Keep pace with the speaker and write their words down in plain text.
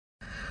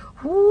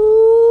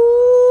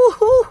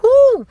Woo-hoo-hoo.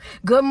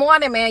 Good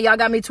morning, man. Y'all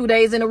got me 2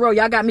 days in a row.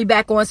 Y'all got me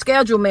back on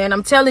schedule, man.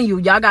 I'm telling you,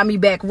 y'all got me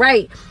back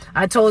right.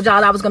 I told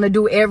y'all I was going to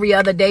do every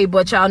other day,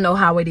 but y'all know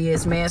how it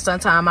is, man.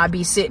 Sometimes I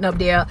be sitting up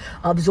there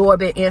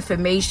absorbing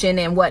information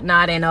and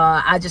whatnot, and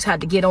I just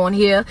had to get on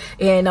here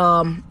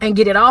and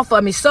get it off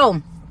of me.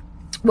 So,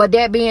 with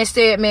that being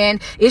said, man,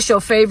 it's your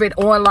favorite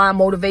online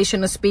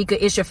motivational speaker.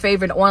 It's your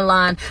favorite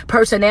online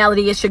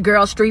personality. It's your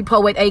girl, Street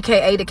Poet,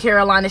 a.k.a. the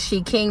Carolina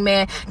She King,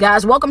 man.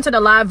 Guys, welcome to the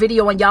live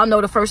video. And y'all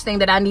know the first thing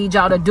that I need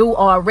y'all to do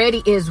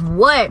already is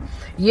what?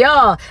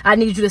 Y'all, I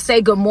need you to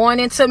say good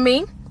morning to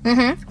me.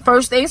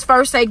 First things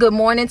first, say good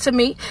morning to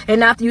me.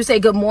 And after you say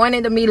good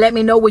morning to me, let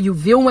me know where you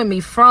viewing me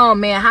from,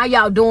 man. How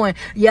y'all doing?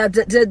 Yeah,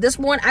 this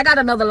morning, I got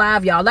another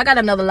live, y'all. I got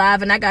another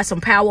live, and I got some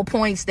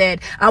PowerPoints that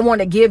I want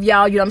to give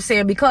y'all, you know what I'm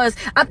saying? Because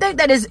I think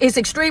that it's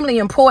extremely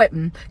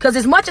important. Because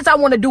as much as I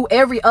want to do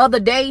every other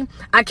day,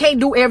 I can't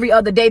do every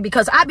other day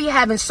because I be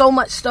having so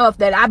much stuff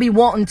that I be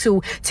wanting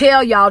to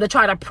tell y'all to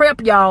try to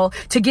prep y'all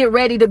to get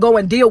ready to go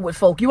and deal with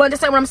folk. You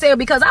understand what I'm saying?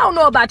 Because I don't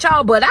know about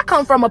y'all, but I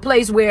come from a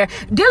place where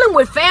dealing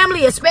with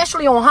family,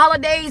 especially on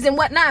holidays and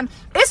whatnot,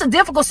 it's a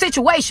difficult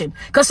situation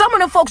because some of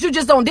them folks you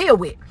just don't deal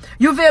with.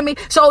 You feel me?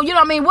 So, you know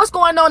what I mean? What's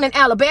going on in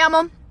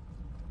Alabama?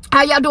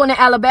 How y'all doing in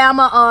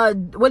Alabama?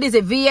 What is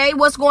it? VA?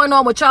 What's going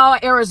on with y'all?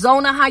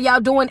 Arizona? How y'all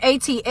doing?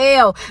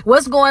 ATL?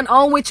 What's going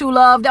on with you,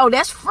 love? Oh,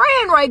 that's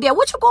friend right there.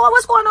 What's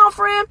going on,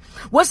 friend?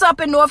 What's up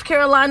in North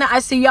Carolina?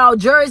 I see y'all.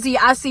 Jersey,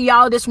 I see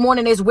y'all this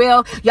morning as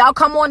well. Y'all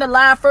come on the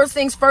live. First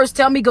things first,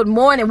 tell me good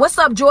morning. What's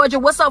up, Georgia?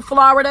 What's up,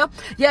 Florida?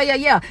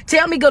 Yeah.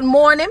 Tell me good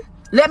morning.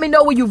 Let me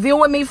know where you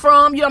viewing me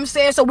from, you know what I'm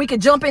saying, so we can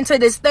jump into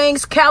these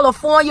things.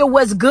 California,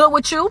 what's good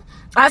with you?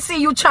 I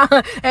see you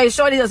trying. Hey,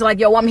 shorty is like,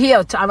 yo, I'm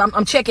here.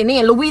 I'm checking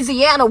in.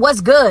 Louisiana,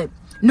 what's good?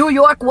 New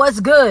York, what's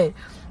good?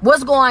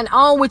 What's going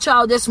on with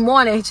y'all this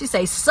morning? She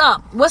say,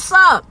 sup? What's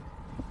up?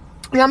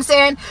 You know what I'm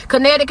saying?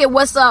 Connecticut,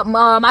 what's up,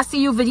 Mom? I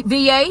see you,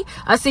 VA.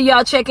 I see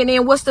y'all checking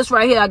in. What's this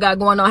right here I got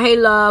going on? Hey,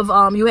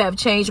 love, you have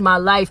changed my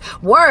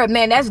life. Word,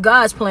 man, that's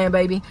God's plan,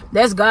 baby.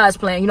 That's God's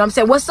plan. You know what I'm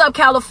saying? What's up,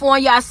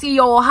 California? I see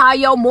you,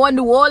 Ohio. More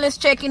New Orleans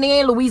checking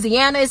in.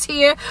 Louisiana is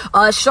here.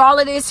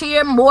 Charlotte is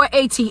here. More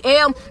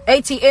ATL.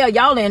 ATL,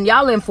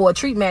 y'all in for a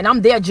treat, man.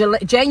 I'm there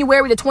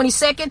January the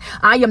 22nd.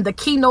 I am the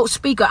keynote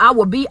speaker. I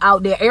will be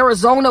out there.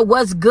 Arizona,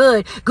 what's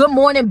good? Good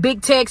morning,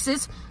 Big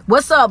Texas.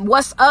 What's up?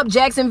 What's up,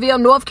 Jacksonville,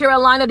 North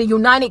Carolina? The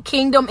United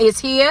Kingdom is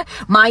here.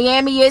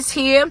 Miami is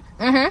here.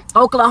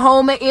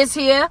 Oklahoma is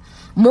here.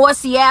 More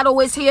Seattle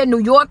is here. New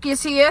York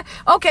is here.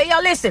 Okay,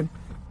 y'all listen.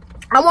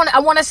 I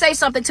want to say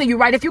something to you,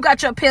 right? If you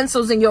got your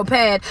pencils and your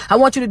pad, I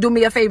want you to do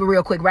me a favor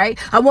real quick, right?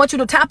 I want you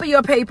to top of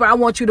your paper. I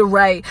want you to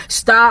write,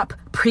 stop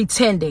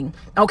pretending.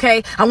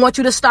 Okay. I want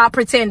you to stop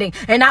pretending.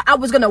 And I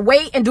was going to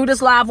wait and do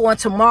this live on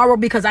tomorrow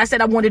because I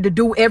said I wanted to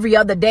do every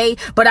other day,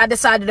 but I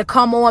decided to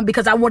come on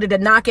because I wanted to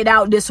knock it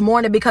out this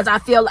morning because I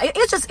feel like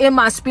it's just in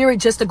my spirit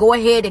just to go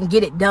ahead and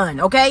get it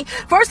done. Okay.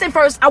 First and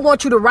first, I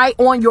want you to write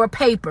on your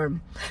paper,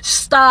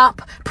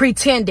 stop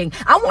pretending.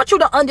 I want you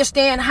to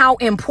understand how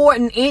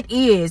important it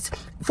is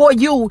for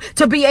you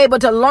to be able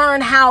to learn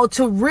how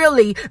to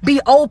really be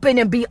open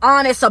and be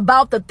honest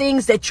about the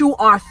things that you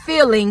are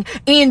feeling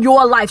in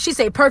your life. She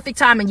said perfect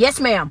timing. Yes,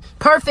 ma'am.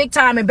 Perfect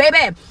timing,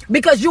 baby.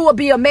 Because you will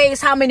be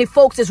amazed how many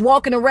folks is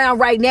walking around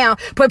right now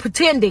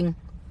pretending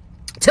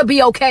to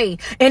be okay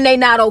and they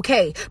not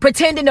okay,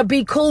 pretending to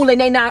be cool and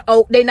they not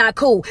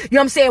cool. You know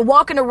what I'm saying?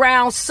 Walking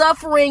around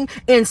suffering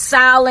in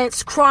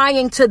silence,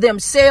 crying to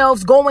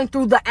themselves, going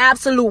through the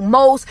absolute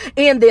most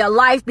in their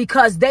life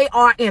because they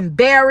are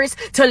embarrassed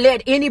to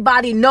let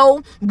anybody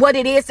know what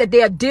it is that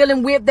they're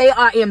dealing with. They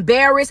are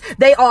embarrassed.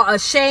 They are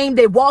ashamed.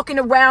 They're walking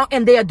around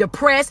and they're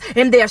depressed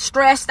and they're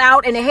stressed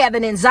out and they're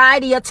having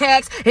anxiety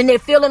attacks and they're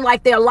feeling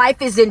like their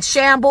life is in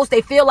shambles.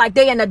 They feel like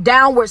they're in a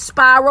downward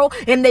spiral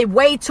and they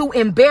way too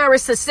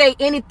embarrassed to say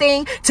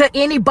anything to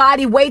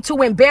anybody, way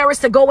too embarrassed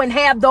to go and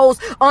have those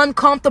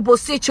uncomfortable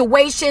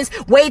situations,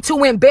 way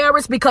too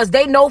embarrassed because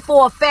they know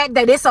for a fact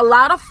that it's a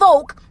lot of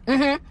folk.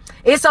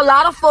 It's a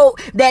lot of folk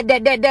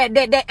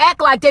that act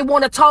like they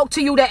want to talk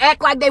to you, that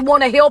act like they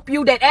want to help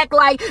you, that act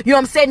like, you know what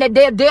I'm saying, that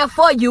they're there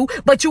for you,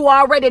 but you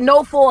already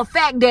know for a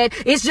fact that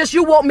it's just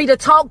you want me to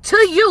talk to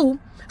you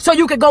so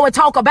you can go and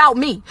talk about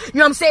me. You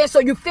know what I'm saying? So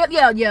you feel,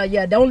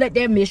 yeah. Don't let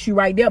that miss you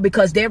right there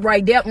because that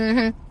right there,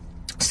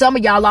 Some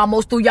of y'all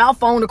almost threw y'all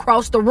phone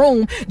across the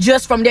room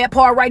just from that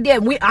part right there.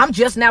 I'm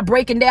just now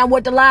breaking down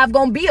what the live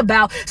gonna be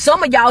about.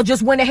 Some of y'all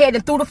just went ahead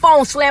and threw the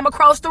phone slam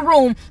across the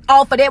room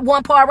off of that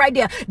one part right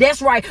there.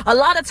 That's right. A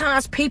lot of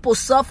times people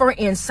suffer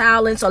in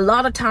silence. A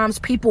lot of times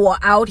people are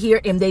out here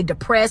and they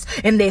depressed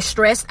and they're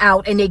stressed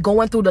out and they're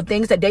going through the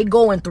things that they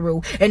going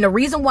through. And the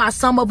reason why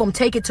some of them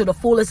take it to the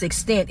fullest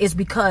extent is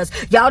because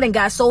y'all done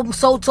got so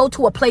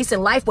to a place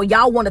in life where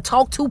y'all want to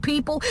talk to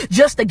people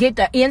just to get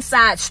the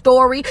inside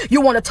story. You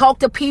want to talk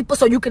to people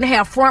so you can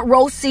have front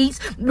row seats.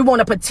 You want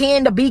to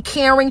pretend to be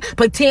caring,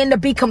 pretend to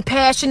be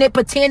compassionate,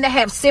 pretend to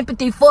have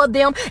sympathy for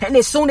them. And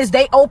as soon as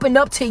they open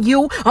up to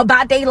you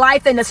about their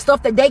life and the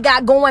stuff that they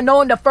got going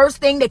on, the first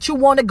thing that you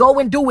want to go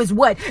and do is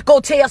what? Go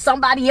tell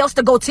somebody else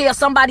to go tell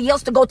somebody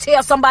else to go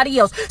tell somebody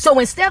else. So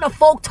instead of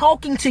folk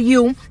talking to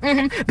you,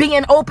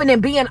 being open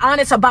and being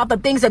honest about the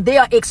things that they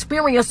are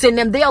experiencing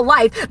in their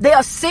life,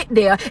 they'll sit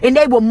there and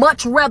they will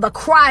much rather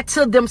cry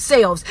to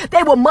themselves.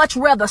 They will much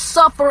rather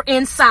suffer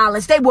in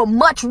silence. They will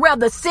much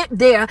rather sit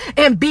there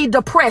and be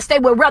depressed. They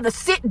would rather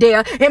sit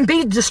there and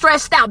be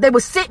stressed out. They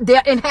would sit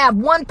there and have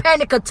one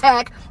panic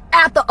attack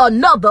after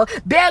another,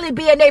 barely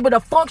being able to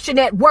function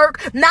at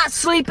work, not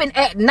sleeping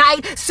at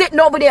night, sitting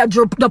over there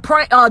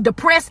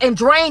depressed and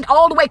drained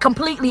all the way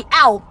completely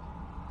out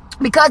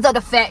because of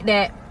the fact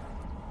that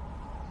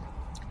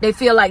they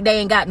feel like they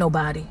ain't got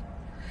nobody.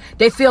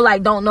 They feel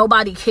like don't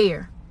nobody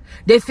care.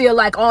 They feel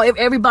like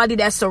everybody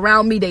that's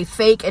around me, they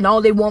fake, and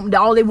all they want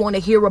to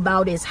hear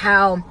about is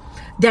how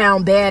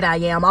down bad I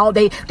am.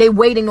 They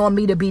waiting on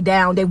me to be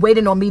down. They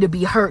waiting on me to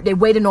be hurt. They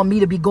waiting on me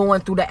to be going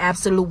through the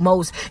absolute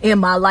most in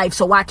my life.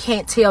 So I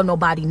can't tell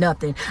nobody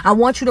nothing. I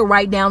want you to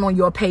write down on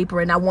your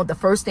paper, and I want the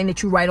first thing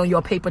that you write on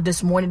your paper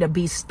this morning to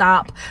be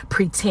stop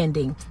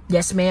pretending.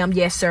 Yes, ma'am.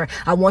 Yes, sir.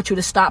 I want you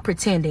to stop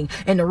pretending.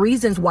 And the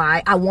reasons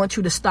why I want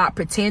you to stop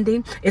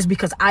pretending is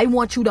because I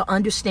want you to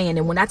understand.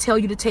 And when I tell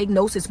you to take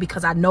notes, it's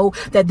because I know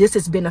that this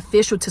is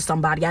beneficial to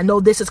somebody. I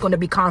know this is going to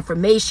be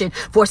confirmation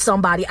for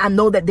somebody. I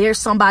know that there's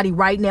somebody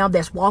right now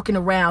that's walking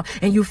around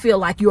and you feel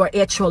like you are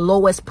at your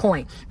lowest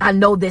point. I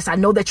know this. I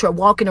know that you're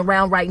walking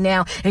around right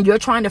now and you're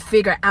trying to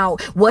figure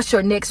out what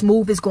your next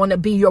move is going to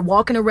be. You're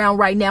walking around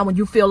right now and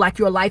you feel like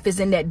your life is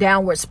in that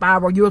downward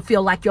spiral. You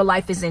feel like your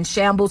life is in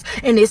shambles.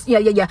 And it's,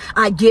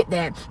 I get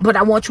that. But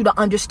I want you to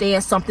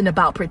understand something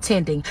about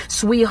pretending.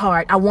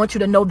 Sweetheart, I want you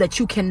to know that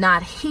you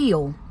cannot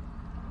heal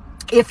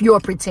if you're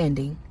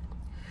pretending.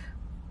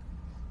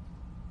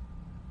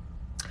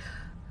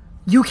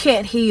 You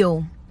can't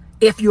heal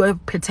if you're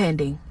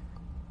pretending.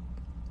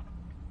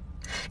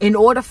 In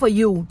order for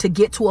you to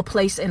get to a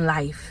place in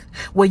life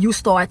where you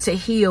start to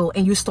heal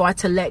and you start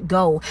to let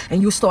go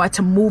and you start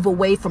to move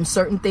away from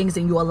certain things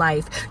in your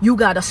life, you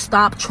got to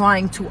stop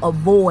trying to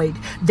avoid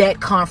that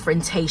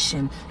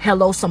confrontation.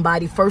 Hello,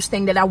 somebody. First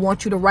thing that I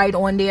want you to write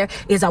on there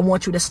is I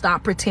want you to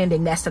stop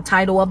pretending. That's the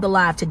title of the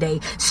live today.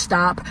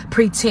 Stop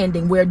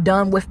pretending. We're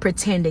done with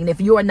pretending. If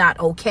you are not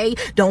okay,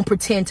 don't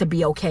pretend to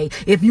be okay.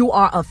 If you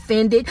are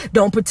offended,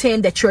 don't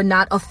pretend that you're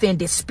not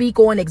offended. Speak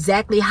on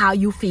exactly how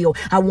you feel.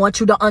 I want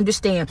you to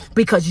understand,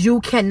 because you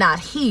cannot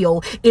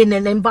heal in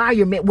an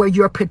environment where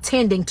you're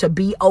pretending to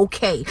be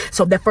okay.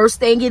 So the first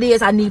thing it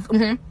is, I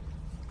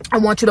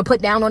want you to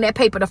put down on that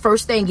paper, the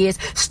first thing is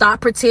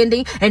stop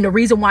pretending. And the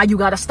reason why you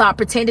got to stop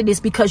pretending is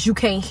because you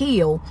can't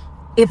heal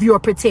if you're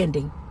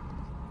pretending.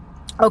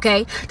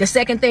 Okay. The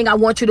second thing I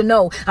want you to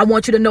know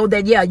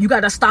that, you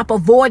got to stop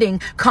avoiding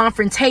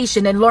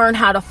confrontation and learn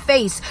how to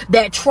face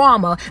that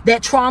trauma,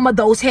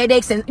 those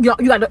headaches. And you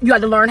got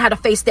to learn how to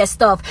face that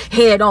stuff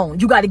head on.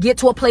 You got to get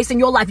to a place in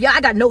your life. Yeah, I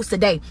got notes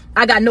today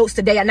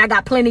and I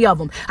got plenty of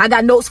them. I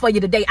got notes for you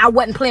today. I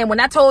wasn't playing. When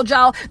I told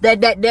y'all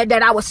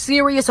that I was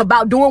serious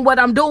about doing what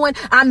I'm doing,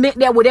 I meant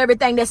that with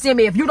everything that's in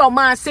me. If you don't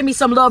mind, send me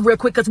some love real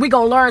quick, because we're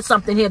going to learn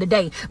something here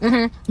today.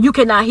 You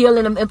cannot heal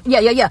in them.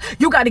 Yeah.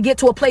 You got to get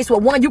to a place where,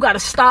 one, you got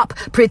to stop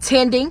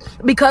pretending,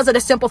 because of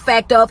the simple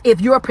fact of, if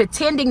you're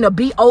pretending to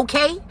be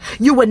okay,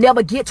 you will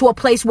never get to a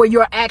place where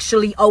you're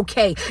actually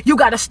okay. You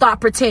got to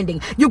stop pretending.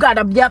 You got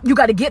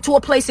to get to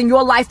a place in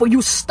your life where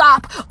you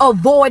stop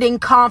avoiding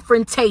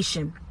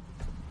confrontation.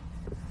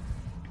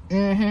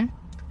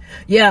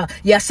 Yeah.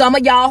 Some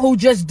of y'all who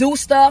just do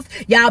stuff,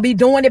 y'all be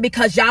doing it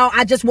because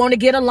I just want to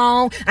get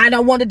along. I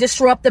don't want to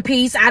disrupt the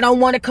peace. I don't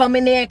want to come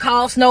in there and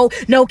cause no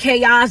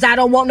chaos. I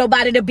don't want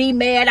nobody to be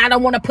mad. I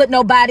don't want to put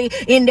nobody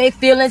in their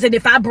feelings. And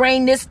if I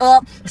bring this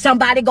up,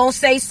 somebody gonna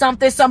say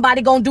something,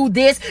 somebody gonna do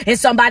this, and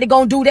somebody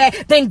gonna do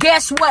that. Then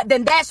guess what?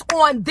 Then that's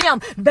on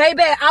them.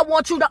 Baby, I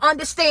want you to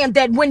understand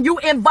that when you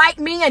invite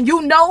me and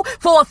you know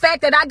for a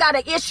fact that I got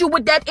an issue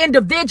with that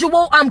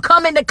individual, I'm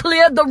coming to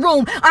clear the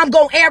room. I'm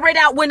gonna air it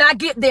out when I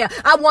get there.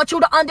 I want you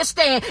to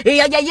understand.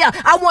 Yeah.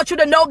 I want you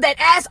to know that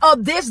as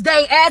of this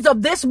day, as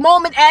of this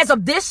moment, as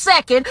of this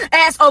second,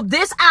 as of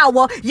this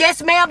hour,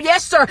 yes, ma'am,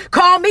 yes, sir.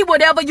 Call me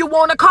whatever you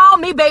want to call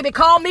me, baby.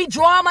 Call me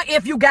drama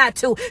if you got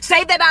to.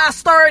 Say that I'll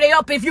stir it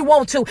up if you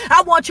want to.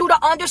 I want you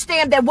to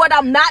understand that what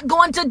I'm not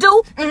going to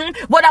do,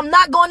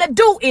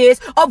 is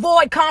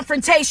avoid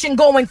confrontation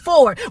going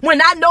forward.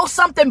 When I know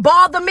something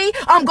bothers me,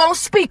 I'm going to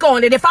speak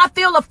on it. If I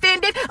feel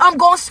offended, I'm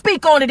going to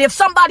speak on it. If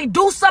somebody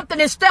do something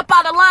and step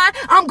out of line,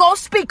 I'm going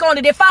to speak on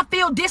it. If I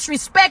feel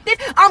disrespected,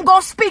 I'm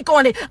going to speak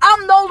on it.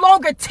 I'm no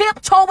longer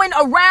tiptoeing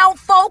around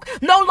folk,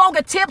 no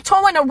longer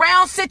tiptoeing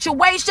around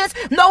situations,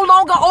 no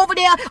longer over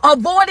there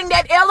avoiding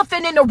that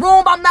elephant in the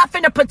room. I'm not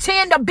finna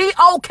pretend to be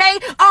okay.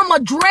 I'm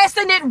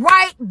addressing it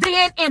right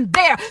then and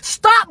there.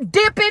 Stop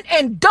dipping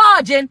and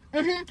dodging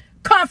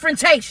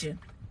confrontation.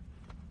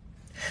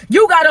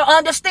 You got to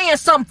understand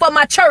something for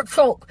my church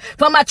folk.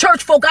 For my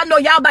church folk, I know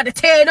y'all about to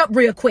tear it up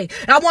real quick.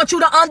 I want you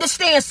to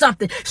understand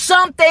something.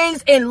 Some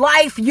things in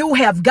life you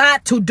have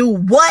got to do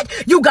what?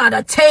 You got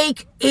to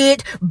take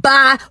it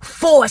by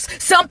force.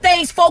 Some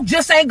things folk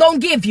just ain't gonna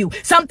give you.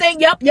 Some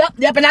things, yep.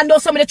 And I know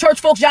some of the church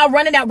folks, y'all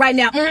running out right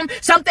now.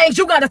 Some things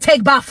you gotta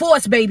take by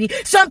force, baby.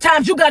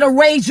 Sometimes you gotta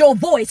raise your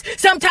voice.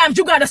 Sometimes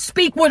you gotta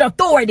speak with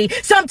authority.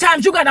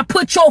 Sometimes you gotta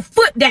put your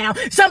foot down.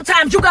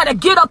 Sometimes you gotta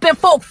get up in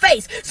folk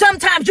face.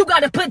 Sometimes you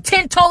gotta put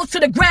 10 toes to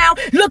the ground,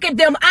 look at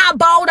them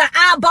eyeball to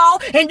eyeball,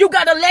 and you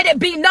gotta let it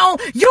be known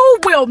you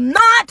will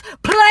not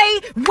play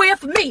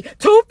with me.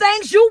 Two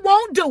things you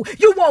won't do.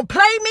 You won't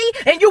play me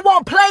and you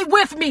won't play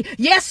with me.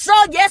 Yes, sir.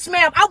 Yes,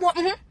 ma'am. I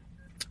want.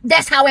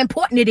 That's how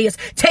important it is.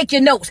 Take your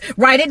notes.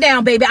 Write it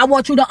down, baby. I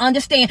want you to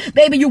understand.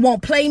 Baby, you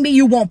won't play me.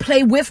 You won't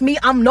play with me.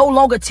 I'm no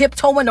longer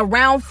tiptoeing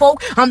around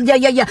folk.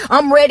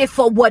 I'm ready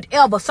for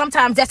whatever.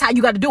 Sometimes that's how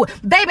you got to do it.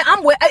 Baby,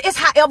 it's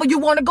however you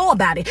want to go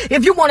about it.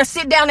 If you want to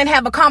sit down and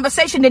have a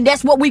conversation, then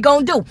that's what we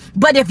gonna do.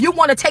 But if you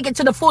want to take it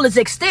to the fullest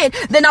extent,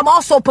 then I'm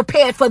also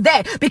prepared for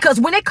that. Because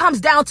when it comes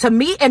down to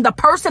me and the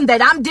person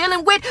that I'm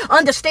dealing with,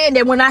 understand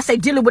that when I say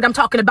dealing with, I'm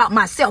talking about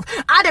myself.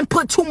 I didn't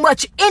put too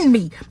much in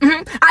me.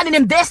 I didn't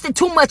invest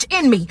too much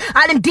in me.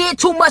 I done did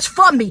too much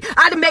for me.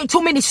 I done made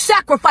too many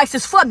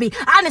sacrifices for me.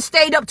 I done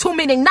stayed up too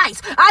many nights.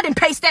 I done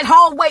paced that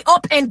hallway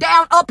up and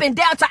down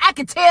so I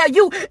can tell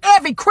you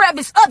every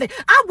crevice of it.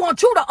 I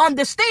want you to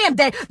understand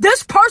that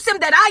this person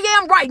that I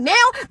am right now,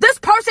 this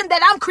person that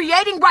I'm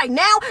creating right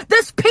now,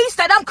 this peace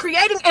that I'm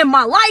creating in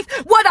my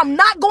life, what I'm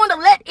not going to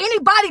let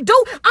anybody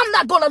do, I'm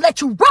not going to let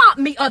you rob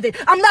me of it.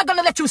 I'm not going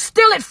to let you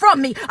steal it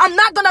from me. I'm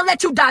not going to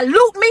let you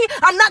dilute me.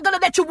 I'm not going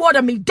to let you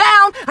water me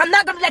down. I'm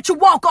not going to let you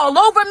walk all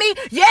over me.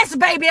 Yes,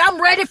 baby,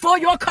 I'm ready for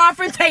your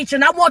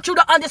confrontation. I want you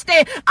to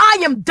understand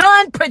I am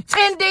done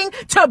pretending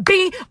to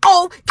be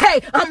okay.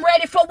 I'm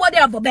ready for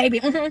whatever,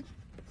 baby.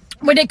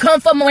 When it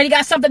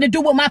got something to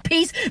do with my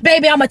peace,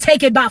 baby, I'm going to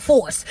take it by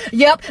force.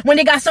 Yep. When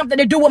it got something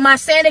to do with my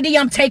sanity,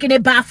 I'm taking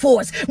it by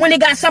force. When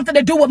it got something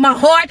to do with my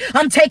heart,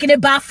 I'm taking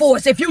it by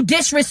force. If you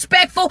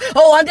disrespectful,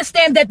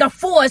 understand that the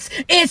force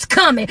is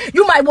coming.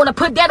 You might want to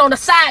put that on a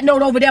side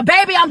note over there.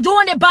 Baby, I'm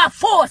doing it by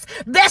force.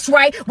 That's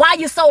right. Why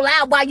you so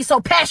loud? Why you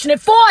so passionate?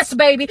 Force,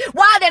 baby.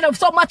 Why then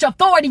so much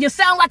authority? You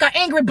sound like an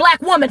angry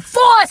black woman.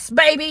 Force,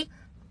 baby.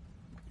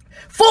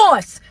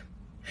 Force.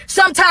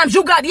 Sometimes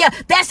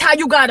that's how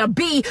you gotta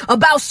be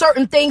about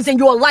certain things in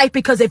your life,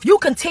 because if you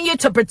continue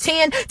to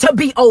pretend to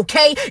be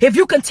okay, if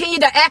you continue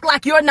to act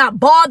like you're not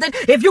bothered,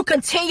 if you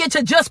continue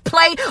to just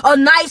play a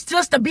nice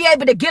just to be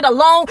able to get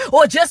along,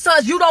 or just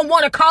because you don't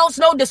want to cause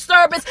no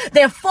disturbance,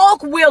 then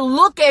folk will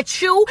look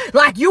at you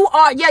like you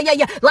are,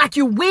 like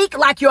you weak,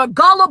 like you're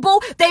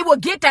gullible. They will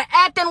get to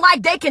acting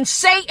like they can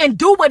say and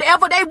do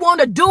whatever they want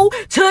to do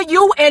to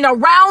you and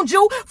around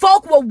you.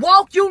 Folk will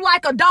walk you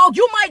like a dog.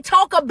 You might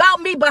talk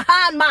about me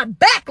behind my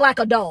back like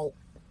a dog.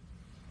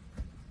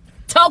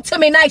 Talk to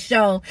me nice,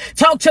 y'all.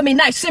 Talk to me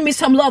nice. Send me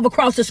some love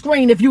across the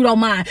screen if you don't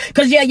mind.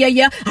 Because,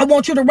 I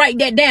want you to write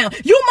that down.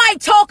 You might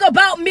talk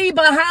about me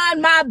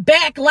behind my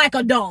back like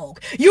a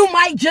dog. You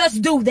might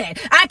just do that.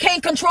 I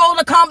can't control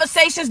the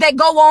conversations that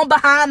go on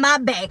behind my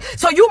back.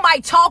 So you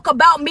might talk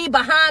about me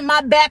behind my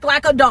back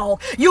like a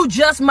dog. You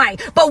just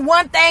might. But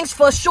one thing's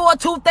for sure,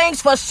 two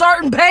things for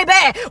certain, baby.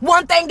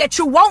 One thing that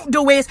you won't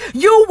do is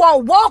you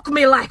won't walk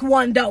me like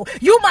one, though.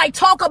 You might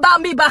talk about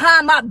me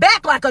behind my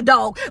back like a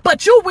dog,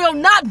 but you will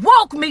not walk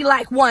me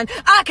like one.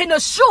 I can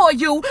assure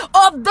you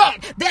of that.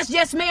 That's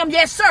yes, ma'am.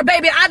 Yes, sir,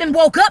 baby. I done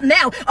woke up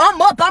now.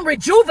 I'm up. I'm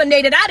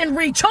rejuvenated. I done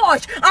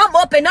recharged. I'm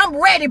up and I'm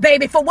ready,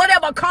 baby, for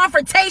whatever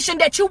confrontation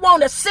that you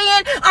want to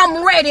send.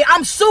 I'm ready.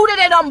 I'm suited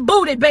and I'm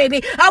booted,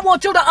 baby. I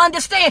want you to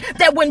understand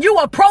that when you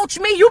approach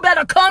me, you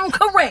better come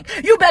correct.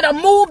 You better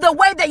move the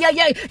way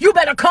that, you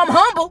better come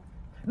humble.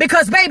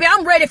 Because, baby,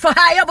 I'm ready for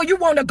however you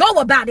want to go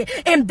about it.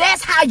 And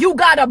that's how you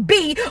gotta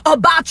be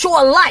about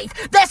your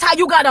life. That's how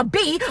you gotta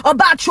be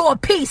about your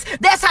peace.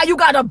 That's how you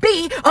gotta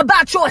be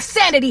about your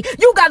sanity.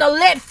 You gotta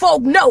let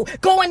folk know.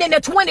 Going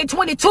into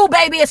 2022,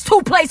 baby, it's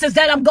two places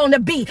that I'm gonna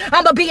be.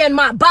 I'm gonna be in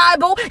my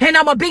Bible and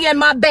I'm gonna be in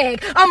my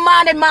bag. I'm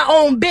minding my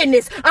own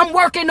business. I'm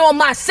working on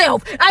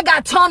myself. I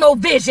got tunnel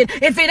vision.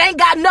 If it ain't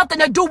got nothing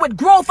to do with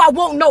growth, I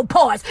want no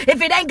parts. If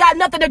it ain't got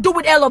nothing to do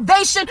with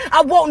elevation,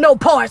 I want no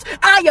parts.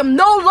 I am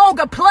no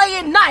longer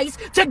playing nice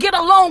to get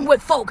along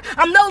with folk.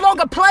 I'm no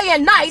longer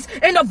playing nice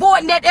and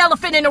avoiding that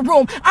elephant in the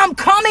room. I'm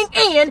coming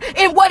in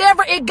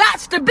whatever it got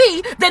to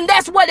be, then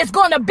that's what it's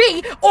going to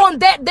be on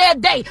that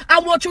day. I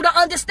want you to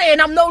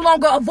understand I'm no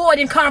longer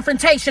avoiding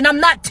confrontation. I'm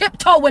not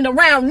tiptoeing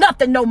around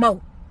nothing no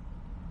more.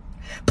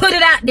 Put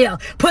it out there.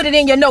 Put it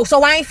in your notes.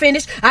 So I ain't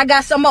finished. I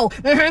got some more.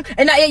 And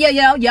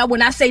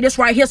when I say this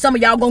right here, some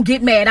of y'all gonna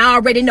get mad. I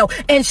already know.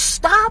 And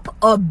stop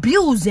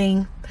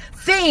abusing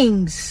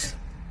things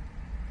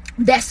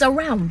that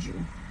surround you.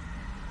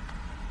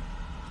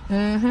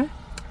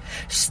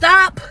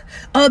 Stop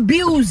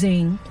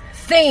abusing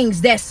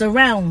things that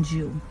surround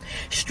you.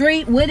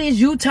 Street, what is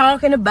you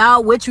talking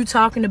about? What you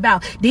talking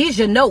about? These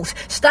your notes.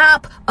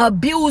 Stop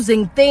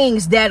abusing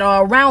things that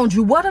are around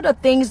you. What are the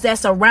things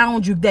that's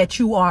around you that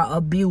you are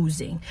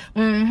abusing?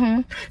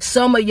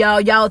 Some of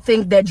y'all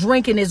think that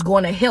drinking is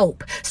going to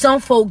help. Some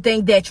folk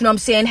think that, you know what I'm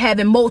saying,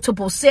 having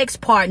multiple sex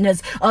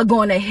partners are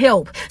going to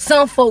help.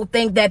 Some folk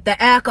think that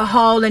the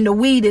alcohol and the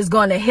weed is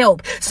going to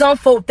help. Some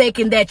folk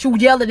thinking that you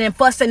yelling and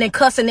fussing and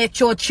cussing at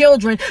your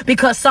children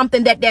because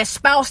something that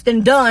spouse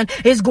done done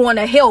is going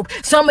to help.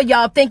 Some of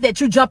y'all think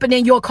that you jumping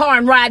in your car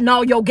and riding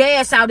all your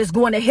gas out is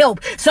going to help.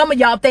 Some of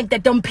y'all think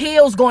that them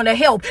pills going to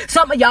help.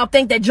 Some of y'all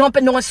think that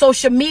jumping on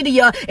social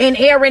media and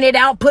airing it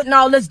out, putting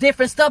all this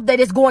different stuff that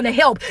is going to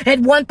help. At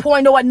one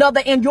point or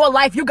another in your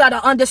life, you got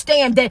to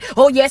understand that,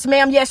 oh yes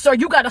ma'am, yes sir,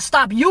 you got to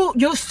stop. You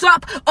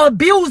stop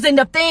abusing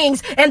the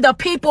things and the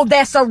people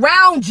that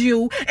surround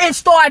you and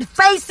start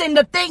facing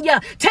the thing. Yeah,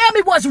 tell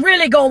me what's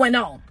really going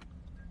on.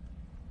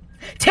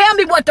 Tell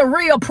me what the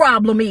real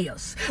problem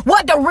is.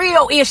 What the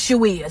real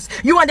issue is.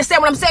 You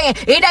understand what I'm saying?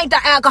 It ain't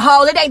the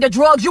alcohol. It ain't the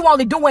drugs. You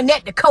only doing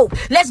that to cope.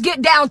 Let's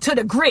get down to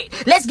the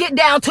grit. Let's get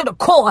down to the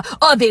core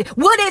of it.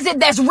 What is it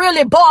that's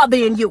really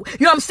bothering you?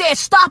 You know what I'm saying?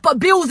 Stop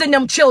abusing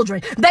them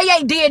children. They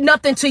ain't did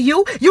nothing to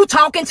you. You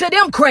talking to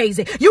them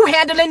crazy. You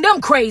handling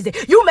them crazy.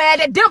 You mad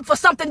at them for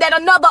something that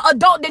another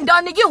adult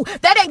done to you.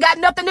 That ain't got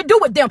nothing to do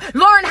with them.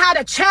 Learn how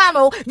to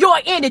channel your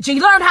energy.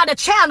 Learn how to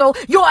channel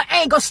your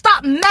anger.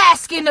 Stop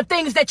masking the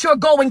things that you're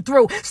going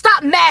through.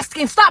 Stop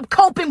masking. Stop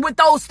coping with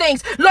those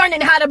things.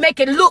 Learning how to make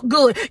it look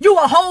good. You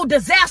a whole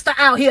disaster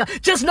out here.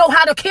 Just know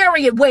how to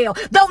carry it well.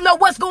 Don't know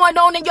what's going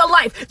on in your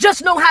life.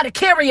 Just know how to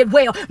carry it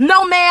well.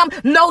 No ma'am,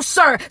 no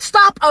sir.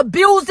 Stop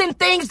abusing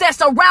things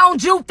that's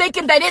around you,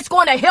 thinking that it's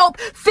going to help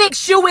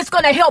fix you. It's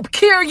going to help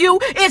cure you.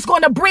 It's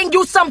going to bring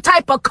you some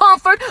type of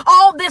comfort.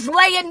 All this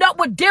laying up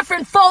with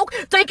different folk,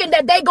 thinking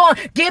that they going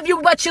to give you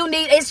what you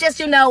need. It's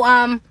just,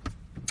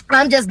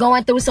 I'm just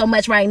going through so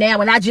much right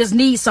now and I just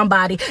need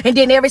somebody. And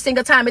then every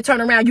single time it turn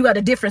around, you got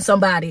a different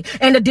somebody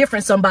and a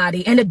different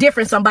somebody and a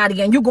different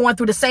somebody. And you going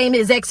through the same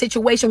exact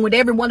situation with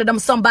every one of them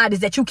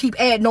somebodies that you keep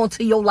adding on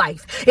to your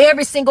life.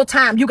 Every single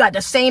time you got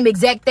the same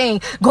exact thing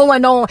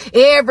going on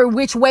every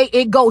which way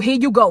it go. Here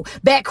you go,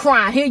 back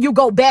crying. Here you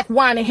go, back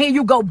whining. Here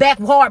you go, back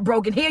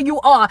heartbroken. Here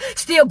you are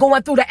still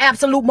going through the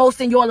absolute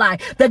most in your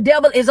life. The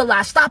devil is a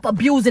lie. Stop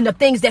abusing the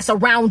things that's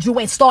around you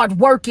and start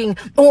working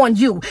on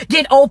you.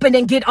 Get open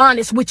and get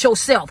honest with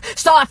yourself.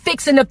 Start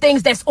fixing the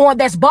things that's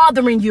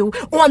bothering you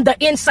on the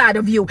inside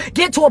of you.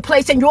 Get to a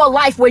place in your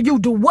life where you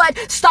do what?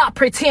 Stop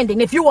pretending.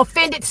 If you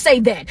offended,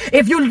 say that.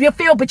 If you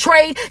feel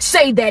betrayed,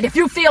 say that. If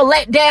you feel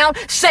let down,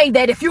 say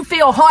that. If you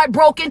feel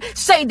heartbroken,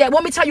 say that.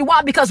 Let me tell you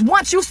why. Because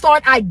once you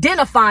start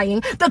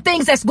identifying the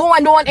things that's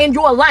going on in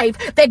your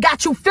life that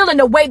got you feeling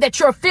the way that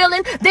you're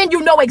feeling, then you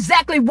know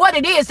exactly what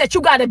it is that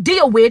you got to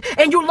deal with,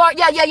 and you learn,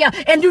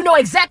 and you know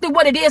exactly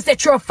what it is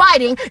that you're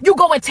fighting. You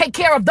go and take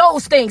care of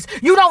those things.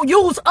 You don't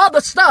use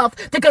other stuff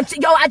to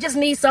continue. I just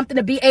need something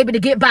to be able to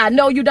get by.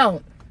 No, you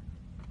don't.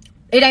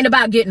 It ain't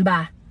about getting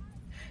by.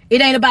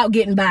 It ain't about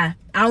getting by.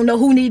 I don't know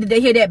who needed to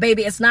hear that,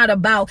 baby. It's not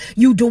about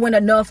you doing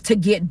enough to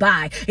get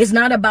by. It's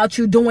not about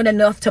you doing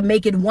enough to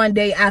make it one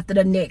day after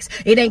the next.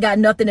 It ain't got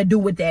nothing to do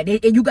with that.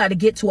 You got to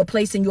get to a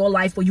place in your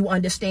life where you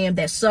understand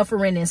that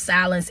suffering in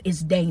silence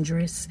is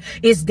dangerous.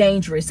 It's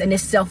dangerous and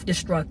it's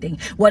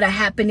self-destructing. What'll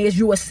happen is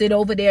you will sit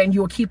over there and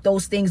you'll keep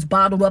those things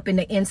bottled up in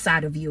the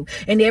inside of you.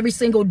 And every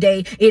single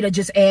day, it'll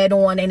just add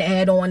on and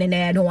add on and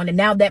add on. And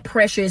now that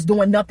pressure is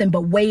doing nothing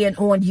but weighing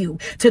on you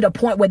to the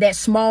point where that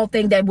small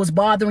thing that was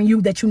bothering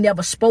you that you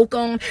never spoke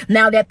on,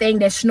 now that thing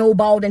that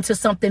snowballed into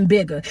something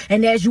bigger.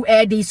 And as you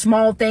add these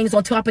small things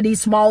on top of these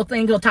small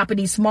things on top of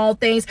these small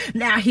things,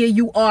 now here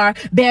you are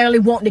barely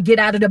wanting to get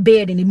out of the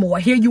bed anymore.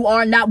 Here you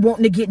are not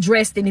wanting to get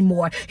dressed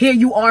anymore. Here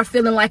you are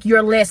feeling like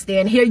you're less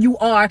than. Here you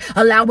are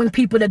allowing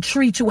people to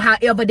treat you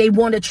however they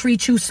want to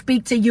treat you,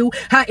 speak to you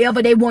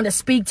however they want to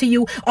speak to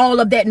you. All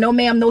of that. No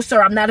ma'am, no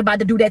sir. I'm not about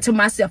to do that to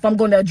myself. I'm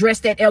going to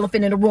address that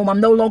elephant in the room. I'm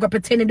no longer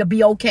pretending to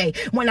be okay.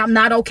 When I'm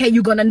not okay,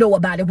 you're going to know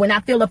about it. When I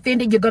feel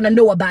offended, you're going to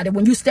know about it.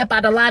 When you step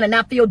out of line and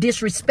I feel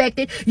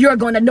disrespected, you're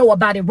going to know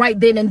about it right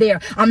then and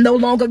there. I'm no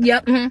longer,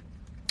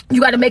 You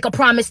got to make a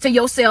promise to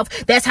yourself.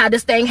 That's how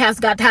this thing has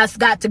got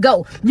to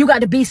go. You got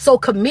to be so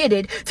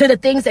committed to the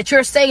things that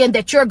you're saying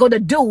that you're going to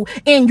do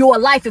in your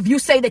life. If you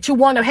say that you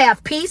want to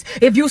have peace,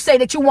 if you say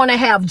that you want to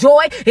have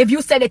joy, if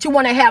you say that you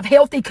want to have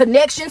healthy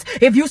connections,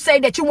 if you say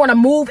that you want to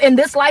move in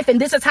this life and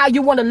this is how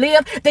you want to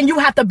live, then you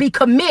have to be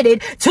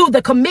committed to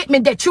the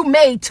commitment that you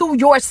made to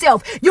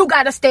yourself. You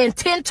got to stand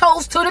 10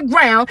 toes to the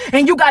ground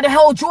and you got to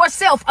hold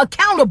yourself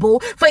accountable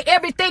for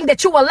everything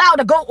that you allow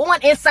to go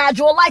on inside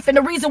your life. And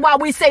the reason why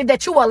we say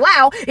that you allow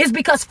is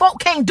because folk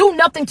can't do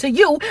nothing to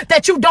you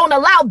that you don't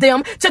allow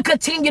them to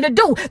continue to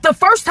do. The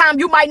first time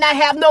you might not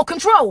have no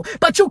control,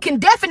 but you can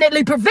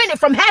definitely prevent it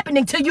from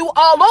happening to you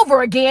all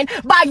over again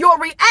by your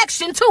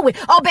reaction to it.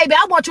 Oh, baby,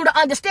 I want you to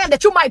understand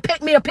that you might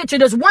paint me a picture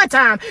this one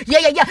time.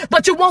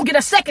 But you won't get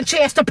a second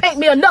chance to paint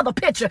me another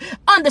picture.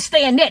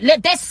 Understand that.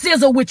 Let that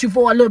sizzle with you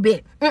for a little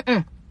bit.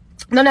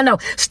 No.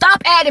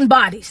 Stop adding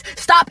bodies.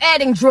 Stop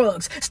adding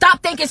drugs.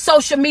 Stop thinking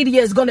social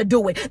media is going to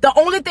do it. The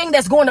only thing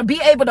that's going to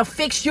be able to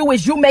fix you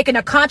is you making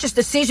a conscious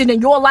decision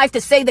in your life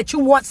to say that you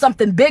want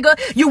something bigger,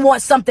 you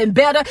want something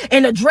better,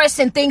 and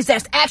addressing things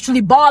that's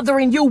actually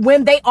bothering you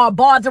when they are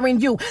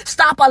bothering you.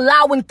 Stop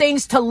allowing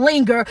things to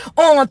linger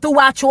on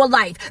throughout your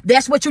life.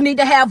 That's what you need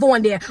to have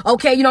on there.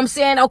 Okay, you know what I'm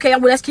saying? Okay,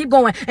 well, let's keep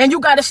going. And you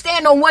got to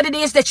stand on what it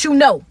is that you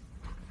know.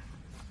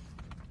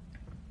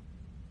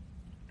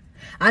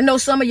 I know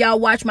some of y'all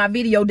watched my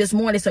video this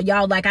morning, so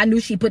y'all like, I knew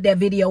she put that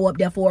video up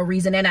there for a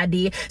reason, and I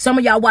did. Some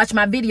of y'all watched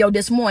my video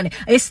this morning.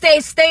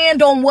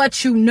 Stand on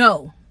what you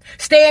know.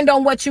 Stand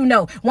on what you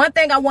know. One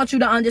thing I want you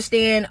to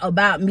understand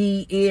about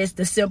me is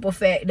the simple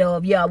fact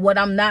of, what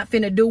I'm not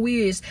finna do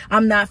is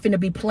I'm not finna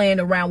be playing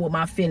around with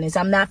my feelings.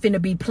 I'm not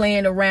finna be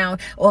playing around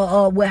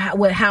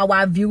with how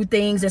I view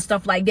things and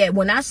stuff like that.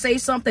 When I say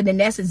something, then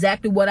that's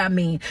exactly what I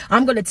mean.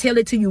 I'm going to tell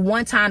it to you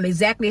one time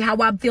exactly how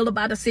I feel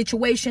about a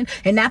situation.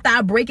 And after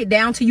I break it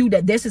down to you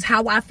that this is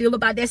how I feel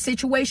about that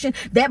situation,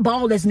 that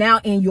ball is now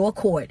in your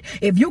court.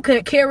 If you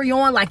could carry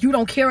on like you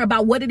don't care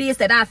about what it is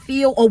that I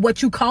feel or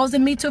what you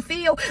causing me to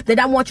feel, that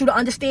I want you to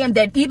understand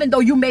that even though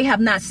you may have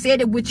not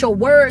said it with your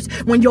words,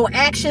 when your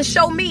actions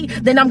show me,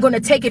 then I'm going to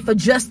take it for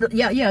just,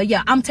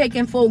 I'm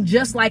taking folk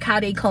just like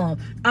how they come.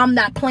 I'm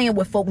not playing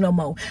with folk no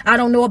more. I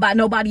don't know about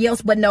nobody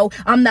else, but no,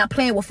 I'm not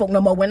playing with folk no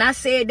more. When I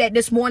said that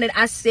this morning,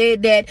 I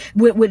said that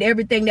with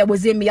everything that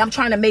was in me. I'm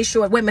trying to make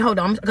sure, wait a minute, hold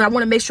on. I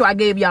want to make sure I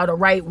gave y'all the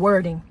right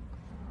wording.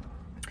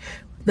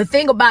 The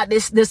thing about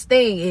this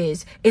thing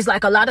is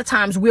like a lot of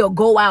times we'll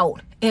go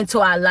out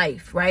into our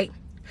life, right?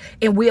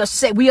 And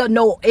we'll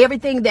know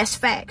everything that's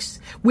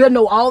facts. We'll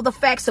know all the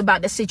facts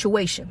about the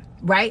situation,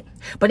 right?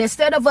 But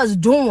instead of us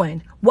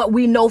doing what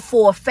we know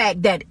for a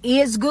fact that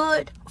is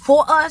good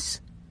for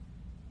us,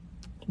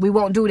 we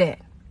won't do that.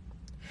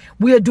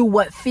 We'll do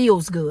what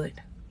feels good.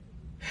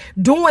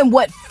 Doing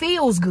what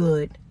feels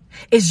good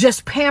is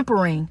just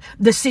pampering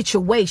the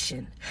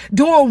situation.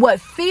 Doing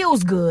what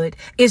feels good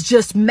is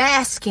just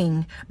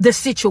masking the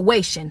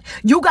situation.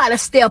 You got to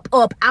step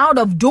up out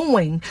of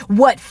doing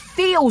what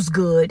feels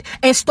good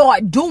and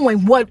start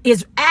doing what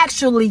is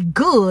actually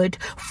good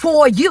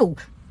for you.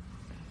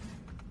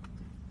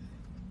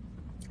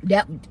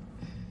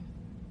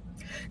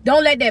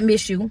 Don't let that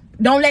miss you.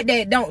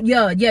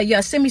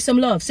 Send me some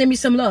love.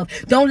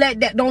 Don't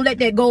let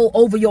that go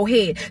over your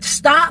head.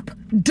 Stop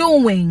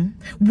doing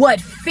what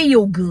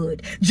feel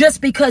good just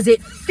because it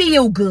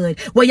feel good.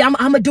 Well, I'm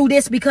gonna do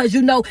this because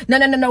no.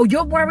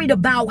 You're worried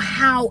about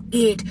how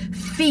it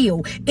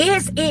feel.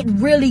 Is it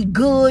really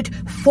good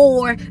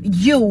for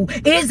you?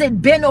 Is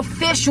it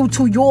beneficial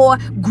to your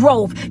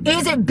growth?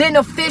 Is it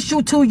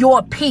beneficial to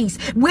your peace?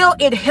 Will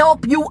it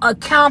help you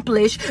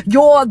accomplish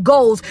your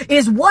goals?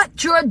 Is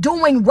what you're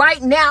doing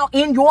right now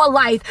in your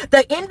life,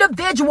 the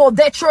individual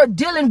that you're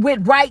dealing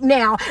with right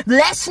now,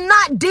 let's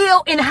not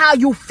deal in how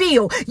you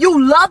feel.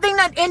 You loving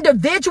an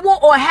individual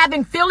or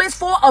having feelings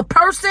for a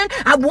person,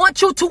 I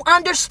want you to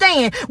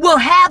understand, will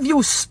have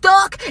you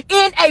stuck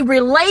in a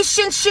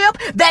relationship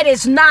that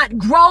is not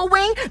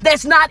growing,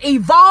 that's not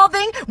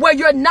evolving, where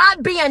you're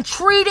not being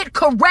treated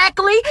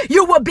correctly.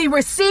 You will be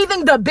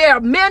receiving the bare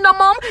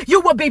minimum.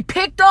 You will be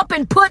picked up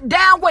and put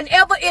down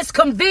whenever it's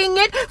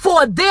convenient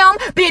for them.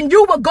 Then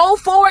you will go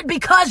for it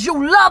because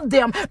you love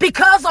them,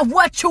 because of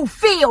what you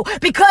feel,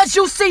 because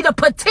you see the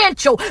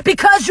potential,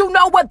 because you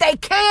know what they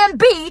can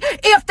be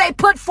if they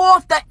put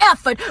forth the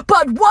effort.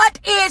 But what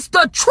is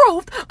the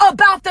truth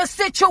about the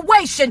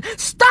situation?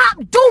 Stop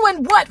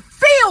doing what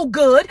feel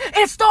good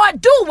and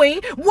start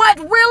doing what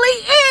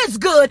really is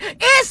good.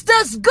 Is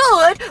this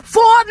good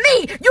for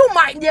me? You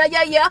might,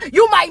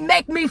 you might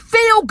make me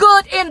feel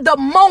good in the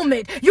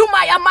moment.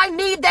 I might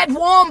need that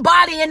warm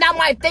body, and I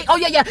might think,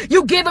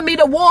 you giving me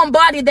the warm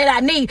body that I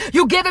need.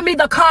 You giving me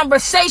the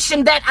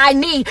conversation that I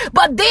need.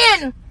 But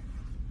then,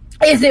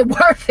 is it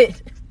worth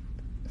it?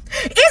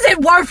 Is it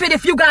worth it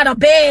if you gotta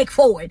beg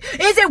for it?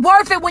 Is it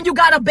worth it when you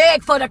gotta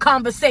beg for the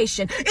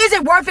conversation? Is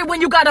it worth it when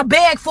you gotta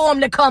beg for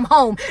them to come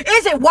home?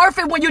 Is it worth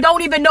it when you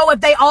don't even know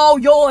if they all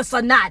yours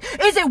or not?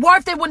 Is it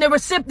worth it when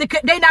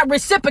they're not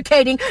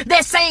reciprocating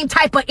that same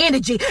type of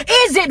energy?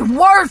 Is it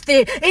worth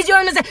it?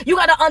 You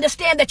gotta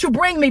understand that you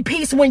bring me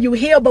peace when you're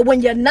here, but when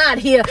you're not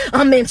here,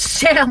 I'm in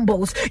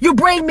shambles. You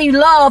bring me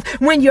love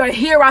when you're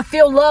here. I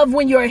feel love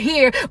when you're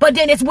here, but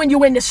then it's when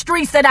you're in the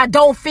streets that I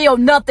don't feel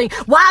nothing.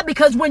 Why?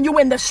 Because when you're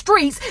in the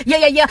streets,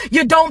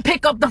 you don't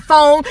pick up the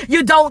phone,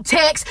 you don't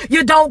text,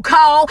 you don't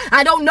call.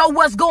 I don't know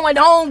what's going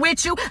on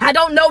with you. I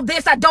don't know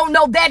this, I don't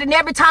know that, and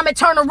every time I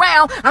turn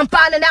around, I'm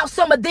finding out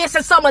some of this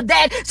and some of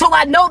that, so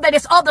I know that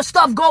it's other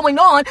stuff going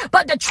on.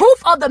 But the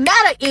truth of the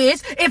matter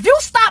is, if you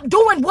stop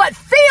doing what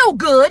feel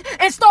good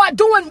and start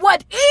doing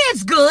what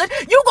is good,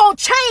 you're going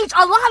to change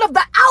a lot of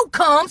the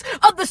outcomes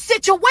of the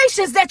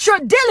situations that you're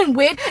dealing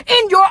with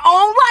in your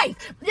own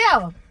life.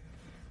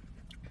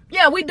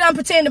 Yeah, we done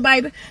pretending,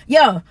 baby.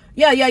 Yeah,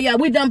 Yeah.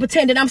 We done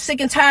pretending. I'm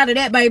sick and tired of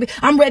that, baby.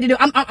 I'm ready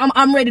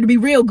to be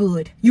real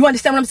good. You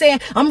understand what I'm saying?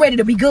 I'm ready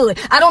to be good.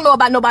 I don't know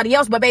about nobody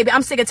else, but baby,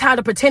 I'm sick and tired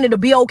of pretending to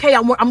be okay.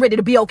 I'm ready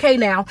to be okay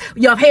now.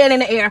 Your head in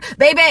the air.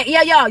 Baby,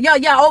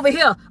 yeah. Over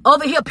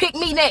here, pick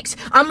me next.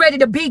 I'm ready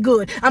to be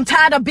good. I'm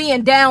tired of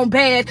being down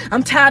bad.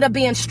 I'm tired of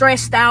being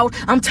stressed out.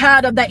 I'm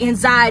tired of the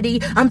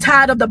anxiety. I'm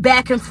tired of the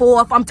back and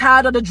forth. I'm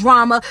tired of the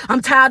drama.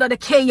 I'm tired of the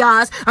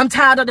chaos. I'm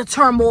tired of the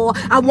turmoil.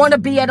 I want to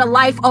be at a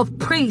life of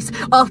peace.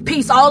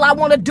 All I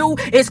want to do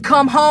is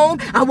come home.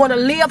 I want to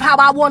live how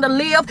I want to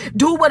live,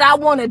 do what I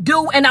want to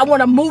do, and I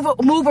want to move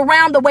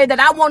around the way that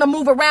I want to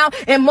move around.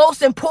 And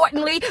most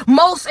importantly,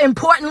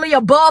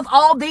 above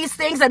all these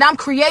things that I'm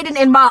creating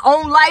in my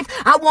own life,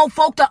 I want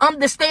folk to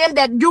understand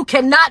that you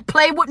cannot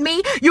play with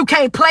me. You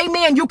can't play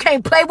me, and you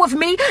can't play with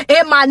me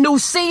in my new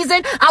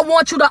season. I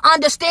want you to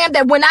understand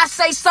that when I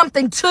say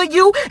something to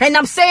you, and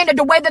I'm saying it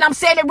the way that I'm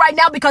saying it right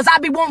now because I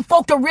be wanting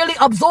folk to really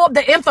absorb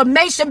the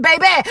information,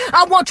 baby.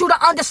 I want you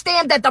to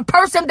understand that the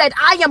person that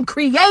I am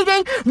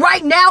creating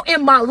right now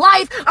in my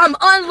life, I'm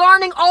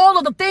unlearning all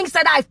of the things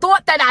that I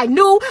thought that I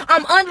knew.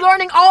 I'm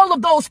unlearning all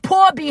of those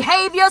poor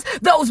behaviors,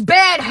 those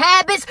bad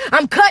habits.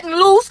 I'm cutting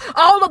loose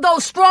all of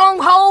those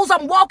strongholds.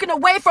 I'm walking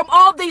away from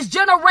all these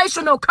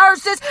generational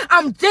curses.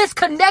 I'm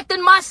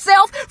disconnecting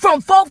myself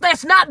from folk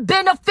that's not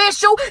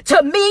beneficial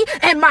to me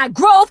and my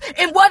growth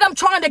and what I'm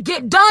trying to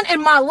get done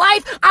in my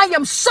life. I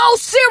am so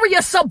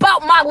serious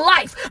about my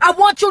life. I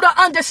want you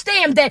to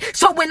understand that.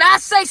 So when I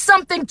say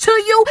something to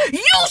you,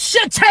 you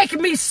should take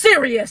me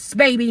serious,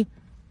 baby.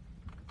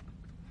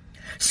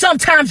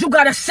 Sometimes you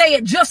gotta say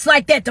it just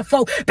like that to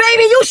folk.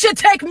 Baby, you should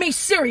take me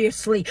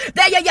seriously.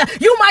 Yeah.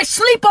 You might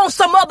sleep on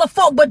some other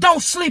folk, but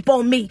don't sleep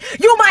on me.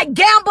 You might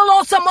gamble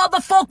on some other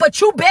folk,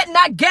 but you bet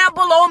not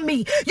gamble on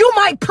me. You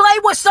might play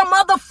with some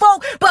other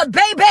folk, but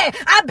baby,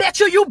 I bet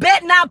you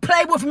bet not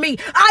play with me.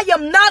 I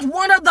am not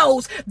one of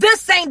those.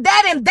 This ain't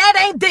that and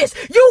that ain't this.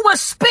 You will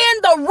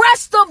spend the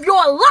rest of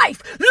your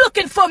life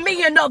looking for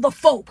me and other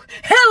folk.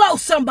 Hello,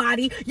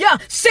 somebody. Yeah,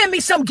 send me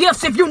some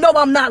gifts if you know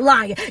I'm not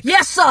lying.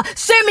 Yes, sir.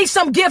 Send me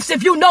some gifts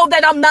if you know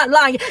that I'm not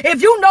lying.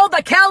 If you know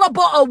the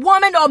caliber of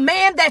woman or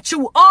man that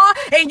you are,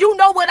 and you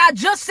know what I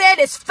just said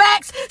is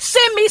facts,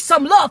 send me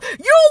some love.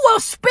 You will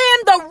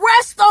spend the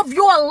rest of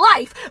your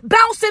life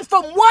bouncing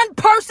from one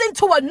person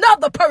to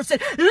another person,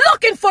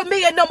 looking for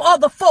me and them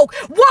other folk,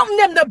 wanting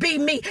them to be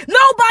me.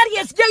 Nobody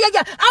is,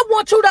 yeah. I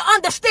want you to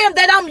understand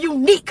that I'm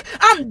unique.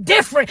 I'm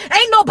different.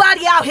 Ain't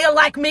nobody out here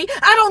like me.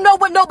 I don't know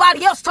what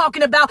nobody else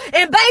talking about.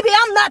 And baby,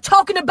 I'm not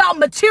talking about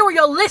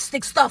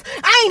materialistic stuff.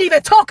 I ain't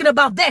even talking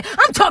about that.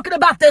 I'm talking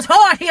about this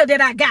heart here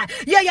that I got.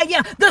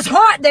 Yeah. This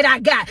heart that I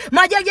got.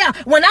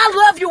 When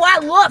I love you, I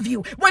love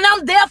you. When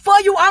I'm there for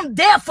you, I'm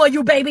there for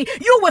you, baby.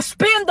 You will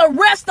spend the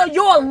rest of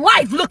your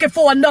life looking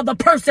for another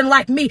person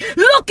like me,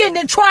 looking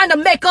and trying to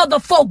make other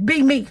folk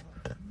be me.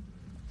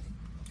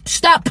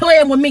 Stop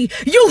playing with me.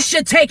 You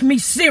should take me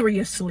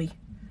seriously.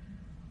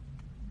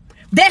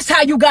 That's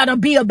how you gotta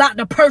be about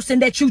the person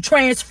that you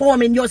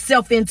transforming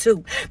yourself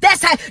into.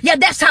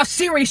 That's how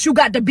serious you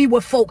got to be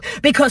with folk.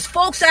 Because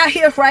folks out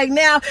here right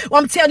now,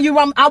 I'm telling you,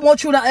 I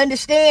want you to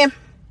understand,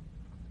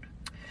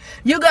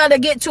 you gotta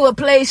get to a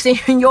place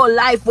in your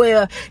life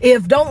where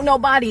if don't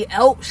nobody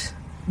else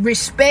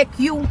respect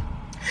you,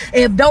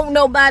 if don't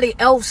nobody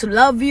else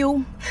love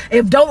you,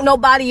 if don't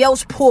nobody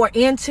else pour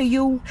into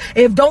you,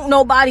 if don't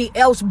nobody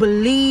else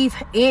believe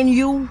in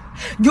you,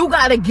 you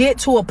got to get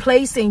to a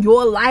place in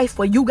your life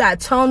where you got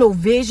tunnel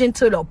vision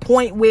to the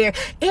point where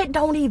it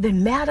don't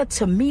even matter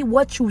to me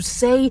what you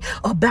say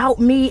about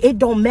me. It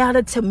don't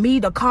matter to me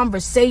the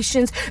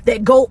conversations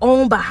that go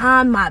on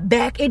behind my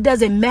back. It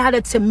doesn't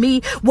matter to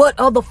me what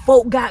other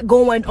folk got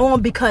going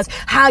on, because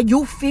how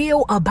you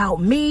feel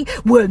about me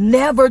will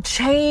never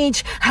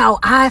change how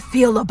I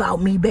feel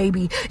about me,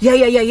 baby. Yeah.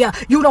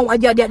 You don't,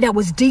 that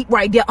was deep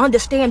right there.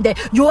 Understand that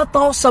your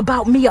thoughts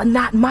about me are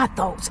not my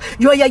thoughts.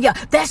 Yeah.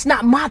 That's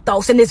not my thoughts.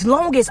 And as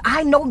long as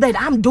I know that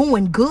I'm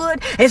doing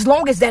good, as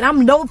long as that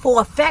I'm know for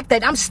a fact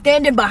that I'm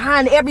standing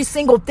behind every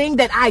single thing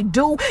that I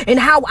do and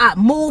how I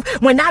move,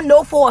 when I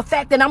know for a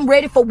fact that I'm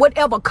ready for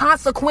whatever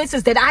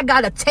consequences that I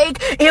gotta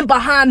take in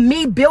behind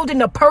me building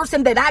the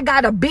person that I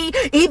gotta be,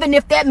 even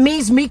if that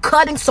means me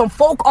cutting some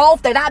folk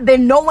off that I've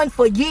been knowing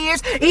for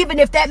years, even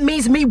if that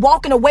means me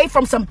walking away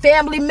from some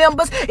family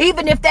members,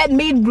 even if that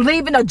means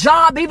leaving a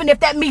job, even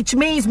if that means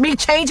me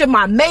changing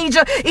my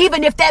major,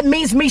 even if that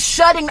means me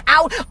shutting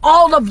out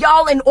all of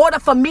y'all in order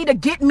for me to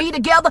get me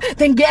together,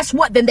 then guess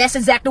what? Then that's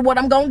exactly what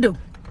I'm going to do.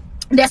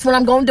 That's what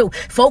I'm going to do.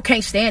 Folk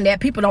can't stand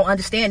that. People don't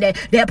understand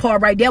that part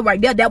right there.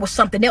 That was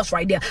something else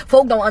right there.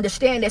 Folk don't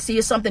understand that. See,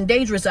 it's something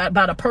dangerous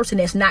about a person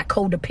that's not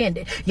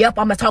codependent. Yep,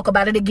 I'm going to talk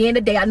about it again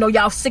today. I know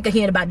y'all sick of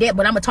hearing about that,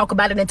 but I'm going to talk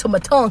about it until my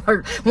tongue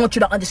hurt. I want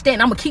you to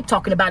understand. I'm going to keep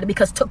talking about it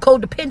because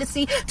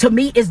codependency to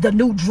me is the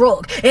new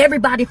drug.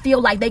 Everybody feel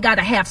like they got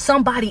to have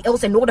somebody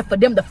else in order for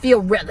them to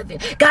feel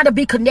relevant. Got to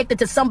be connected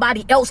to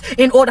somebody else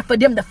in order for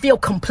them to feel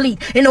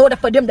complete, in order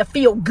for them to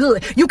feel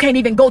good. You can't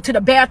even go to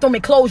the bathroom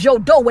and close your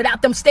door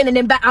without them standing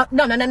and back.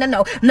 No.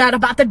 Not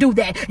about to do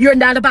that. You're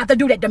not about to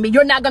do that to me.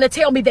 You're not going to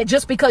tell me that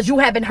just because you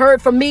haven't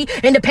heard from me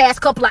in the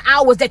past couple of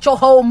hours that your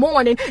whole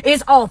morning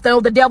is off. Though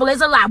the devil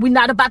is a lie. We're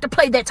not about to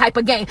play that type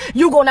of game.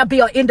 You're going to be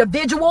an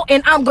individual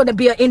and I'm going to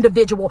be an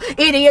individual.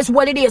 It is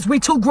what it is. We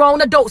two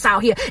grown adults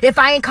out here. If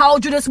I ain't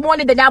called you this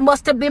morning, then I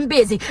must have been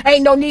busy.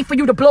 Ain't no need for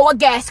you to blow a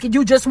gasket.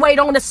 You just wait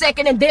on a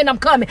second and then I'm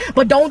coming.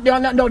 But don't,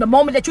 no, the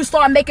moment that you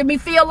start making me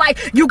feel like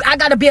I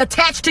got to be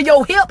attached to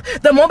your hip,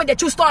 the moment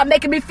that you start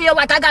making me feel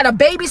like I got to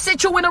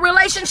babysit you in a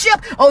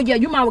relationship, oh yeah,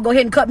 you might well go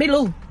ahead and cut me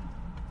loose.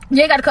 You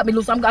ain't got to cut me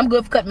loose. I'm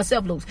good for cutting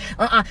myself loose.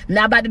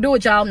 Not about to do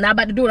it, y'all. Not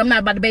about to do it. I'm not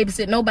about to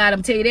babysit nobody.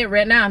 I'm tell you that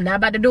right now. I'm not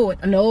about to do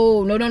it.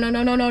 No.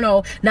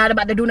 Not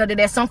about to do none of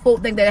that. Some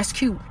folk think that that's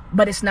cute,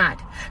 but it's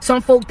not.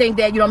 Some folk think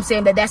that, you know what I'm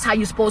saying, that that's how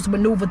you're supposed to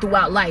maneuver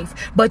throughout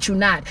life, but you're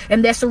not.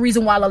 And that's the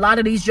reason why a lot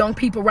of these young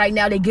people right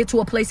now, they get to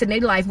a place in their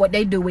life, what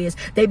they do is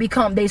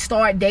they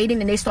start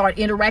dating and they start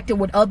interacting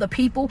with other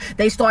people.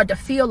 They start to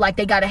feel like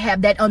they got to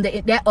have that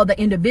other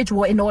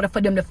individual in order for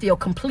them to feel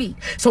complete.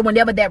 So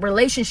whenever that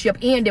relationship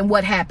ends, and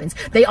what happens?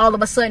 They all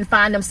of a sudden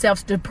find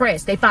themselves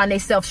depressed. They find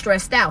themselves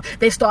stressed out.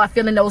 They start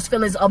feeling those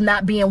feelings of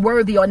not being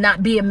worthy or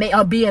not being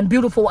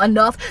beautiful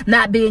enough,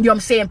 not being, you know what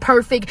I'm saying,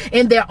 perfect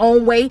in their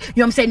own way. You know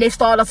what I'm saying?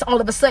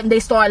 All of a sudden they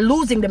start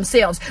losing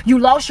themselves. You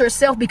lost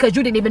yourself because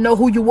you didn't even know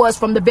who you was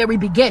from the very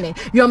beginning.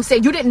 You know what I'm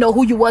saying? You didn't know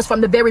who you was from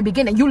the very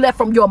beginning. You left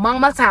from your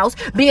mama's house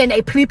being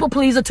a people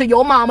pleaser to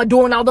your mama,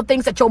 doing all the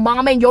things that your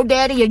mama and your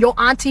daddy and your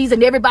aunties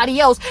and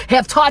everybody else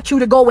have taught you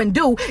to go and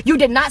do. You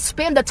did not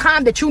spend the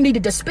time that you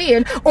needed to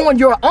spend on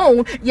your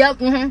own. Yep.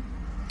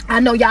 I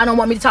know y'all don't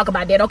want me to talk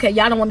about that. Okay,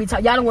 y'all don't want me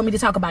to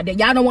talk about that.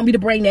 Y'all don't want me to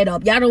bring that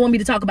up. Y'all don't want me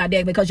to talk about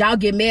that because y'all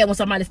get mad when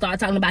somebody start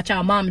talking about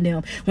y'all mom and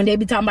them. When they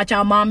be talking about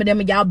y'all mom and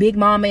them and y'all big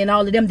mama and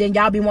all of them, then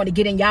y'all be wanting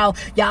to get in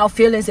y'all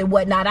feelings and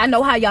whatnot. I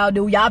know how y'all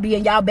do. Y'all be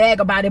in y'all bag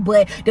about it,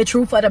 but the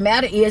truth of the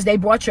matter is they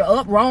brought you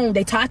up wrong.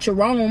 They taught you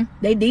wrong.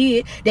 They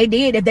did.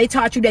 If they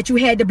taught you that you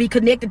had to be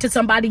connected to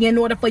somebody in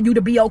order for you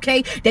to be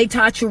okay, they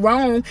taught you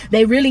wrong.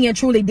 They really and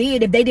truly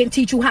did. If they didn't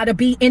teach you how to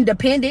be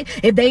independent,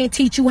 if they didn't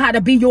teach you how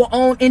to be your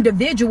own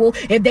individual,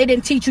 if they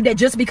didn't teach you that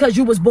just because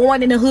you was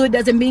born in the hood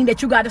doesn't mean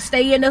that you got to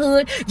stay in the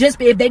hood,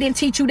 just if they didn't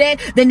teach you that,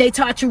 then they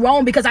taught you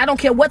wrong. Because I don't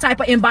care what type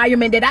of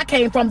environment that I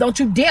came from, don't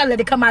you dare let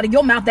it come out of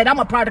your mouth that I'm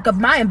a product of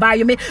my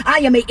environment. I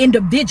am an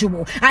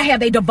individual. I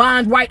have a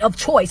divine right of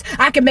choice.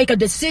 I can make a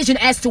decision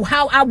as to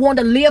how I want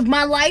to live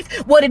my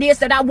life, what it is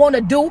that I want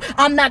to do.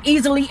 I'm not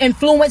easily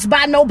influenced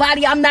by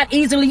nobody. I'm not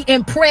easily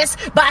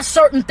impressed by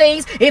certain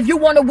things. If you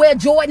want to wear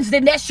Jordans,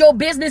 then that's your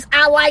business.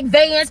 I like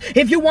Vans.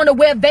 If you want to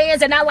wear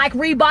Vans and I like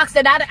Reeboks,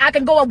 then I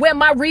can go and wear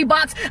my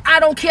Reeboks.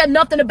 I don't care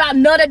nothing about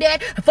none of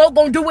that. Folk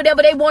gonna do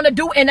whatever they want to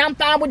do, and I'm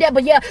fine with that.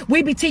 But yeah,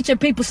 we be teaching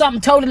people something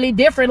totally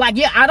different. Like,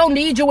 yeah, I don't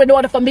need you in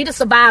order for me to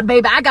survive,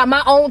 baby. I got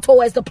my own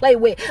toys to play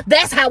with.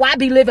 That's how I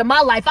be living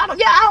my life. I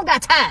don't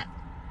got time.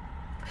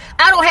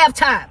 I don't have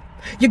time.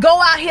 You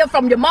go out here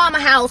from your mama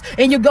house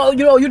and you go,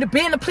 you're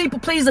being a people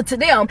pleaser to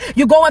them.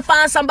 You go and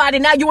find somebody,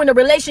 now you in a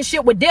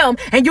relationship with them,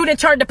 and you done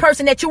turned the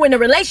person that you in a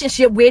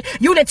relationship with,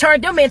 you done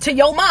turned them into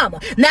your mama.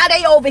 Now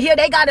they over here,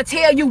 they got to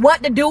tell you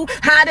what to do,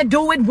 how to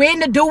do it, when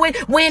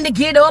to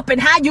get up,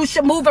 and how you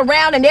should move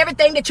around, and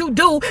everything that you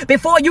do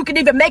before you can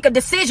even make a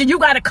decision. You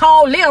got to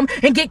call them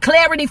and get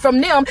clarity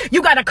from them.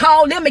 You got to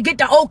call them and get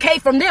the okay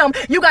from them.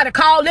 You got to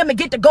call them and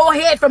get the go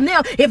ahead from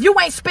them. If you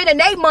ain't spending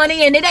their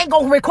money and it ain't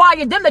going to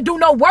require them to do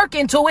no work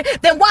into it,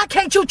 then why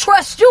can't you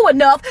trust you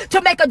enough to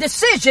make a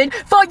decision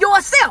for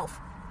yourself?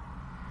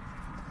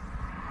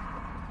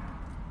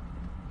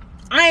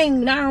 I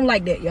don't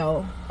like that,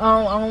 y'all.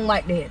 I don't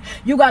like that.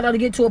 You got to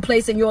get to a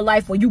place in your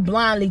life where you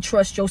blindly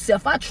trust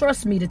yourself. I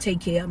trust me to take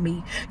care of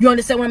me. You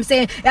understand what I'm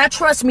saying? I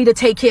trust me to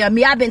take care of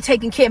me. I've been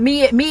taking care of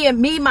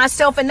me,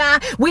 myself, and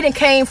I. We done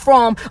came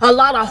from a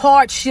lot of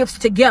hardships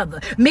together.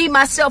 Me,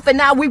 myself,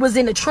 and I, we was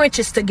in the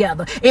trenches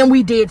together, and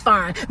we did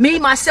fine. Me,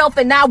 myself,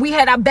 and I, we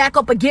had our back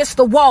up against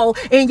the wall,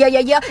 and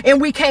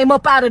and we came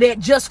up out of that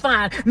just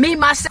fine. Me,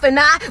 myself, and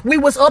I, we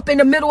was up in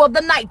the middle of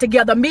the night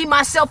together. Me,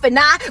 myself, and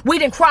I, we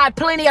done cried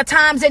plenty of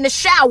times in the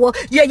shower.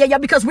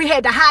 Because we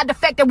had to hide the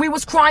fact that we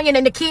was crying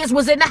and the kids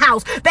was in the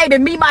house. Baby,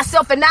 me,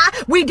 myself, and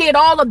I, we did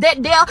all of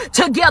that there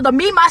together.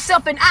 Me,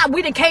 myself, and I,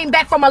 we done came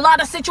back from a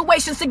lot of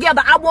situations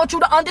together. I want you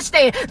to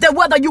understand that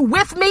whether you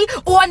with me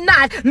or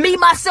not, me,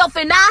 myself,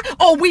 and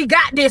I, we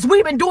got this.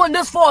 We've been doing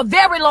this for a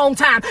very long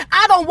time.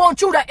 I don't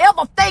want you to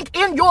ever think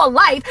in your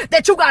life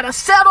that you got to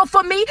settle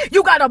for me,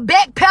 you got to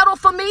backpedal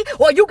for me,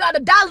 or you got to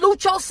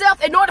dilute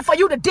yourself in order for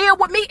you to deal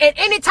with me in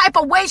any type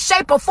of way,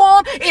 shape, or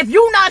form. If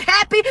you're not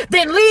happy,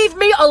 then leave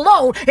me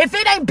alone. If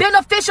it ain't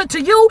beneficial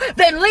to you,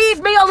 then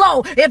leave me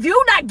alone. If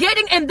you're not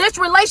getting in this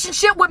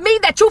relationship with me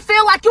that you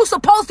feel like you're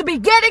supposed to be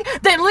getting,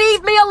 then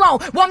leave me alone.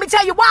 Want me to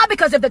tell you why?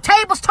 Because if the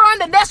tables turn,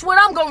 then that's what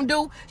I'm gonna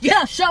do.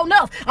 Yeah, sure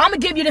enough, I'm gonna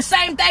give you the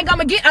same thing. I'm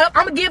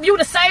gonna give you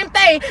the same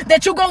thing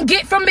that you're gonna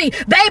get from me,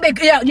 baby.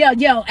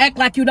 Yeah. Act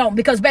like you don't,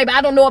 because baby,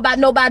 I don't know about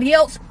nobody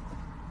else.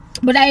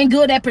 But I ain't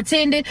good at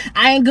pretending.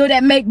 I ain't good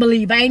at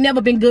make-believe. I ain't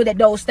never been good at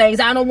those things.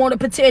 I don't want to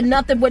pretend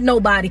nothing with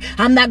nobody.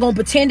 I'm not going to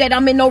pretend that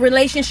I'm in no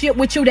relationship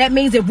with you. That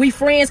means if we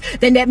friends,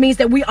 then that means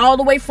that we all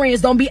the way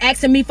friends. Don't be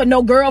asking me for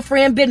no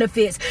girlfriend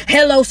benefits.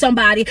 Hello,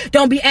 somebody.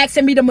 Don't be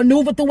asking me to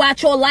maneuver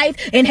throughout your life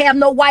and have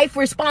no wife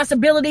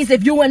responsibilities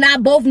if you and I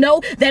both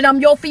know that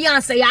I'm your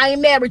fiance. I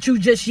ain't married you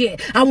just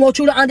yet. I want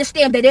you to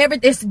understand that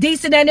everything's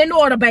decent and in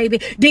order, baby.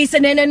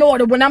 Decent and in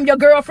order. When I'm your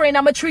girlfriend,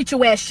 I'm going to treat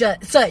you as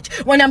such.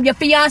 When I'm your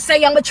fiance,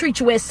 I'm going to treat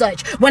you as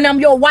such. When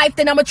I'm your wife,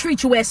 then I'm gonna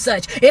treat you as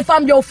such. If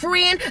I'm your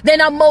friend, then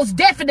I'm most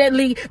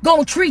definitely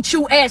gonna treat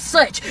you as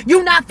such.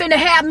 You not finna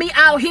have me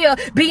out here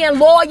being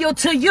loyal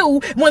to you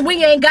when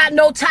we ain't got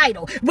no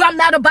title. I'm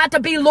not about to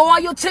be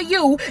loyal to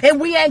you and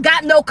we ain't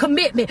got no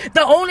commitment.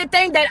 The only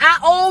thing that I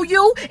owe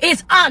you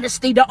is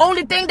honesty. The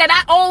only thing that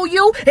I owe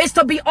you is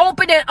to be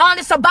open and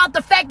honest about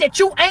the fact that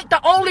you ain't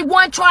the only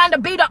one trying to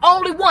be the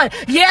only one.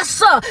 Yes,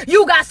 sir,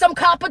 you got some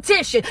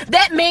competition.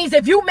 That means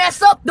if you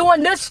mess up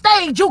during this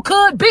stage, you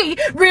could be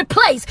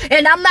replaced.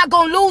 And I'm not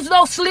gonna lose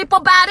no sleep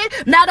about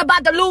it, not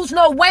about to lose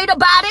no weight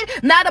about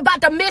it, not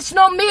about to miss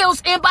no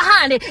meals in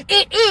behind it.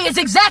 It is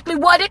exactly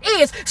what it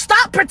is.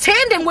 Stop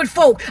pretending with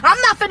folk. I'm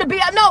not finna be,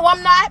 no,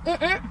 I'm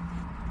not.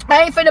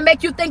 I ain't finna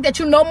make you think that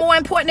you no more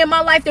important in my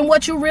life than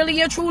what you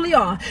really and truly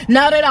are.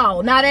 Not at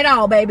all. Not at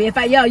all, baby. If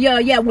I,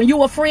 yeah. When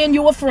you a friend,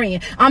 you a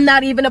friend. I'm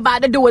not even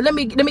about to do it. Let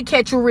me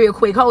catch you real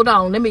quick. Hold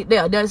on.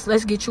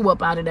 Let's get you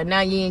up out of there.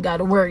 Now you ain't got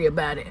to worry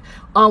about it.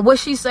 What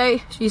she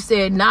say? She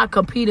said not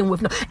competing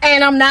with no,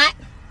 and I'm not.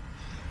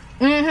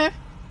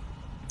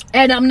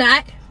 And I'm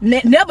not.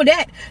 Never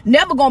that.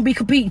 Never gonna be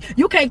competing.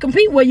 You can't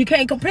compete where you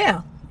can't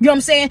compare. You know what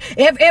I'm saying?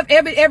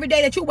 Every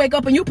day that you wake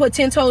up and you put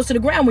 10 toes to the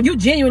ground, when you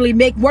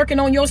genuinely working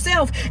on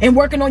yourself and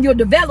working on your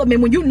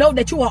development, when you know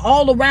that you are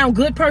all around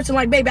good person,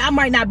 like, baby, I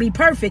might not be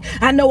perfect.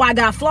 I know I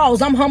got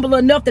flaws. I'm humble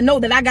enough to know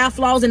that I got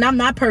flaws and I'm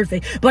not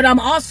perfect, but I'm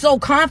also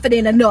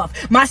confident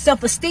enough. My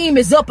self-esteem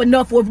is up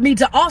enough for me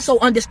to also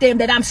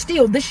understand that I'm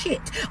still the shit.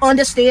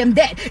 Understand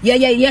that.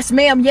 Yes,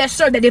 ma'am. Yes,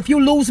 sir. That if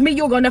you lose me,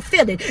 you're going to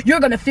feel it. You're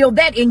going to feel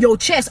that in your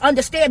chest.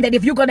 Understand that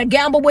if you're going to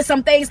gamble with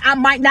some things, I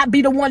might not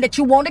be the one that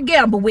you want to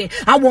gamble with.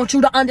 I want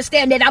you to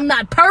understand that I'm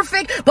not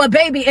perfect, but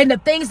baby, in the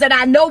things that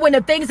I know and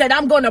the things that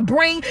I'm going to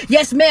bring,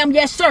 yes, ma'am,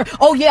 yes, sir.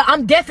 Oh, yeah,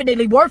 I'm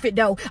definitely worth it,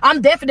 though.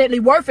 I'm definitely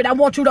worth it. I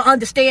want you to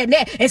understand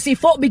that. And see,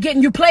 folk be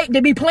getting you played,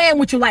 they be playing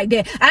with you like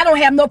that. I don't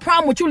have no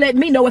problem with you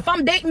letting me know. If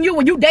I'm dating you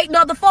and you dating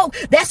other folk,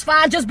 that's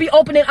fine. Just be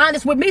open and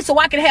honest with me so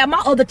I can have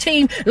my other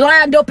team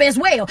lined up as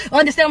well.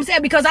 Understand what I'm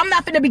saying? Because I'm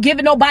not finna be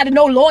giving nobody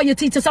no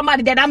loyalty to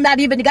somebody that I'm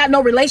not even got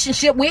no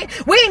relationship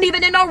with. We ain't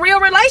even in no real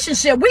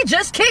relationship. We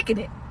just kicking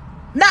it.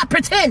 Not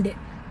pretending.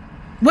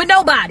 With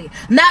nobody.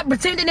 Not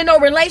pretending in no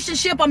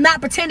relationship. I'm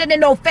not pretending in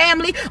no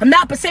family. I'm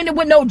not pretending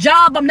with no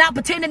job. I'm not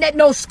pretending at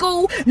no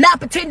school. Not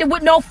pretending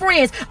with no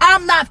friends.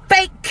 I'm not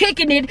fake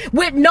kicking it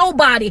with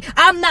nobody.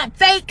 I'm not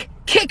fake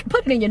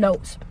put it in your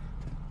notes.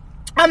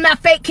 I'm not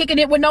fake kicking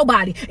it with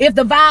nobody. If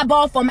the vibe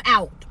off, I'm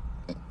out.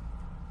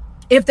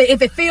 If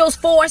it feels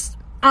forced,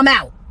 I'm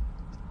out.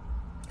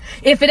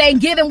 If it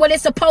ain't giving what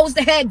it's supposed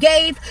to have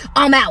gave,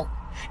 I'm out.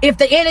 If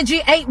the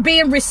energy ain't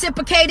being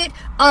reciprocated,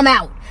 I'm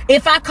out.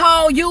 If I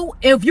call you,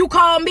 if you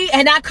call me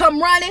and I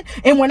come running,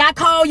 and when I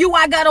call you,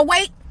 I gotta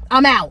wait,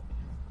 I'm out.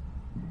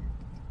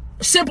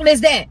 Simple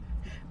as that.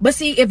 But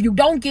see, if you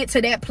don't get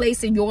to that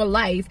place in your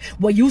life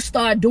where you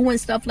start doing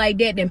stuff like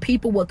that, then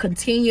people will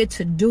continue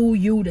to do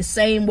you the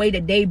same way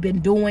that they've been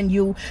doing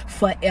you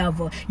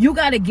forever. You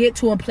got to get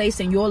to a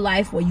place in your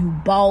life where you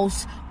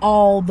boss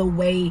all the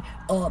way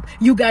up.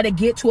 You got to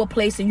get to a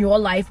place in your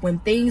life when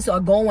things are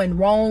going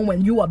wrong,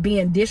 when you are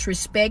being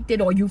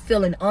disrespected, or you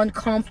feeling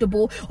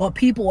uncomfortable, or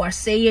people are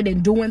saying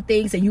and doing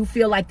things and you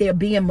feel like they're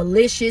being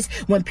malicious.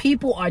 When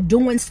people are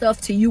doing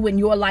stuff to you in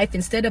your life,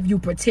 instead of you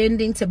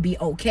pretending to be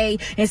okay,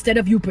 instead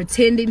of you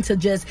pretending to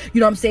just, you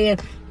know what I'm saying,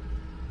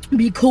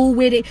 be cool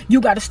with it,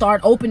 you got to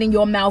start opening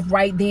your mouth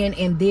right then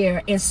and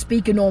there and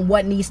speaking on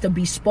what needs to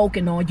be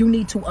spoken on. You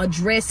need to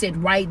address it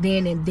right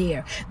then and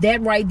there.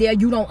 That right there,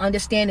 you don't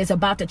understand, is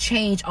about to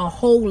change a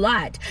whole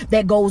lot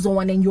that goes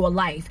on in your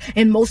life.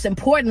 And most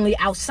importantly,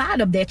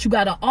 outside of that, you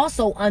got to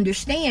also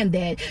understand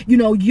that, you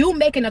know, you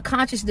making a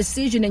conscious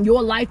decision in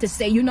your life to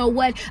say, you know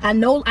what, I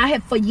know I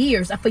have for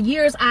years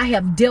I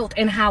have dealt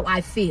in how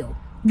I feel.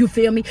 You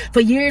feel me?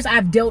 For years,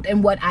 I've dealt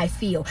in what I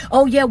feel.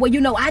 Oh, yeah, well, you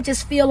know, I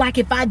just feel like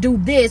if I do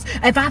this,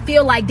 if I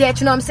feel like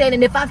that, you know what I'm saying?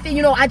 And if I feel,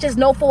 you know, I just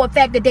know for a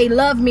fact that they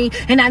love me.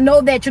 And I know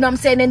that, you know what I'm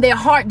saying, in their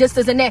heart, this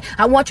and that.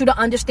 I want you to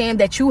understand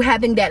that you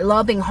having that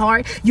loving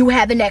heart, you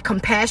having that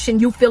compassion,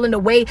 you feeling the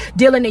way,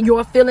 dealing in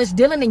your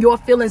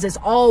feelings is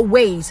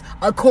always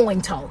a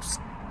coin toss.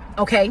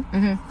 Okay?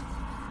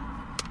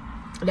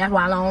 That's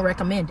why I don't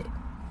recommend it.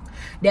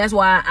 That's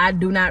why I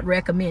do not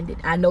recommend it.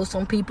 I know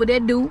some people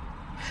that do.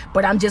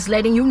 But I'm just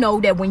letting you know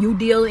that when you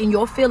deal in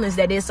your feelings,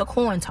 that it's a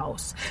coin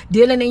toss.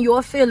 Dealing in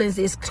your feelings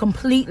is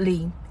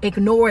completely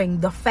ignoring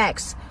the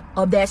facts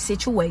of that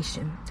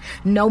situation.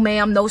 No,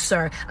 ma'am, no,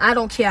 sir. I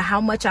don't care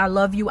how much I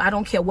love you. I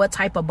don't care what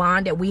type of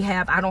bond that we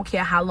have. I don't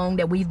care how long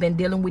that we've been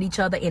dealing with each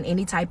other in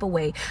any type of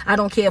way. I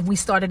don't care if we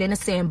started in a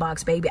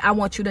sandbox, baby. I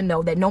want you to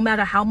know that no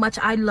matter how much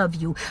I love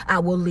you, I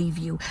will leave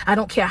you. I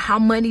don't care how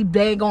many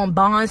bag on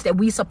bonds that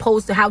we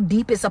supposed to, how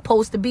deep it's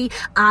supposed to be.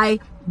 I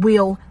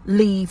will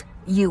leave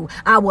you.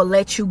 I will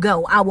let you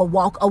go. I will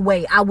walk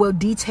away. I will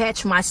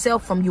detach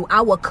myself from you. I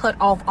will cut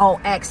off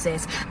all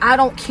access. I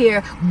don't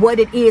care what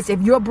it is.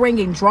 If you're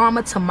bringing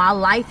drama to my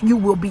life, you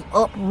will be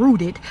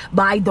uprooted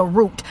by the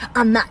root.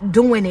 I'm not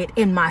doing it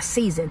in my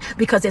season,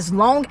 because as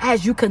long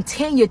as you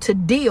continue to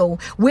deal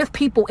with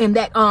people in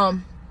that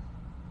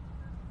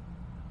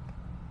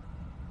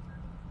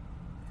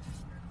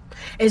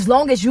as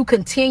long as you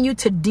continue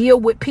to deal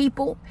with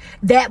people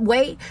that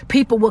way,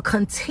 people will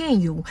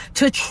continue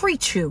to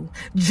treat you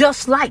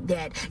just like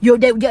that.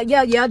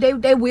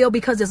 They will,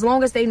 because as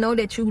long as they know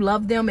that you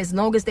love them, as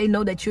long as they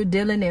know that you're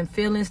dealing in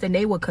feelings, then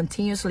they will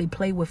continuously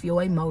play with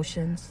your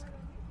emotions.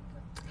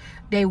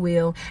 They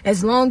will.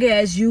 As long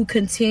as you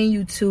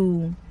continue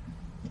to,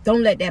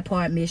 don't let that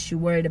part miss you,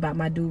 worried about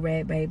my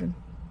do-rag, baby.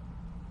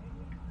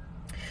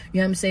 You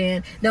know what I'm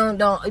saying? Don't,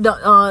 you know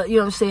what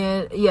I'm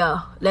saying?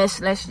 Yeah, let's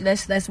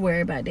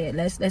worry about that.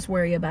 Let's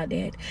worry about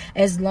that.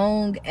 As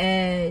long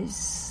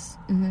as,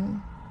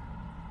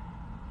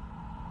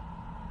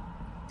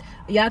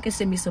 y'all can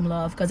send me some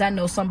love, because I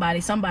know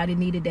somebody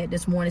needed that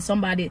this morning.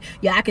 Somebody,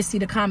 yeah, I can see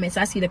the comments.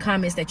 I see the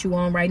comments that you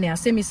on right now.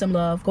 Send me some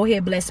love. Go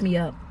ahead, bless me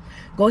up.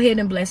 Go ahead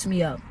and bless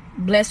me up.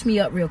 Bless me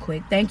up real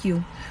quick. Thank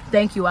you.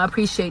 Thank you. I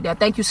appreciate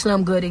that. Thank you,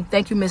 Slim Goody.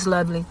 Thank you, Miss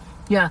Lovely.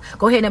 Yeah,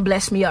 go ahead and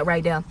bless me up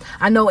right there.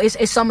 I know it's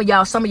some of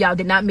y'all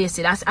did not miss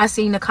it. I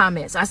seen the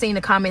comments. I seen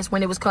the comments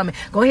when it was coming.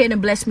 Go ahead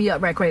and bless me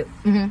up right quick.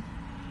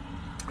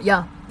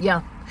 Yeah.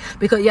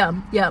 Because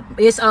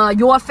it's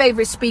your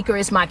favorite speaker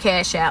is my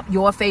Cash App.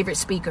 Your favorite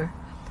speaker.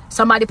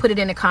 Somebody put it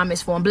in the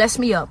comments for him. Bless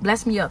me up,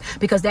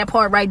 because that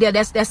part right there,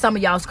 that's some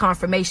of y'all's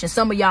confirmation.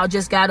 Some of y'all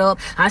just got up.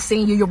 I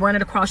seen you're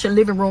running across your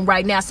living room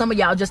right now. Some of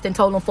y'all just done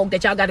told them folk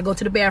that y'all got to go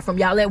to the bathroom.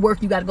 Y'all at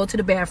work, you got to go to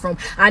the bathroom.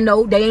 I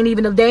know they ain't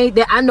even,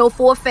 I know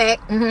for a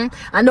fact,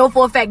 I know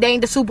for a fact they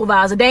ain't the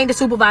supervisor. They ain't the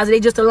supervisor. They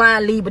just a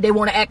line lead, but they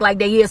want to act like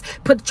they is.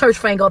 Put the church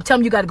finger up. Tell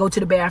them you got to go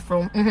to the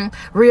bathroom.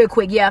 Real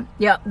quick. Yeah.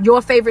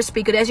 Your favorite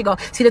speaker. There you go.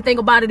 See, the thing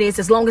about it is,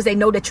 as long as they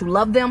know that you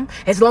love them,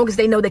 as long as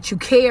they know that you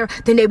care,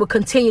 then they will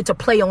continue to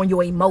play on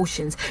your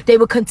emotions. They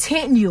will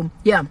continue.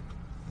 Yeah.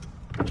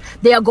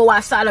 They'll go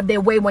outside of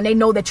their way when they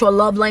know that your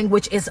love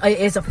language is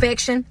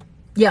affection.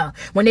 Yeah,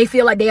 when they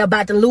feel like they're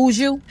about to lose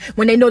you,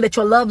 when they know that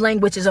your love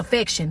language is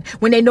affection,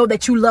 when they know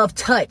that you love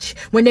touch,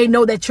 when they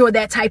know that you're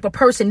that type of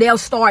person, they'll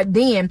start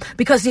then.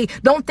 Because see,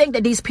 don't think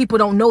that these people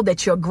don't know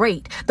that you're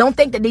great. Don't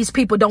think that these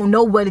people don't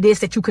know what it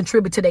is that you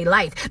contribute to their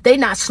life. They're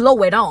not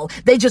slow at all.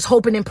 They just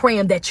hoping and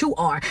praying that you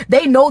are.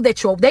 They know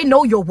that they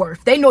know your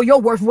worth. They know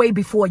your worth way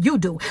before you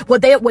do.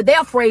 What they're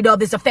afraid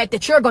of is the fact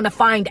that you're going to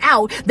find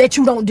out that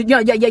you don't,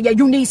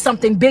 you need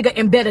something bigger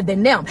and better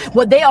than them.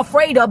 What they're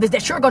afraid of is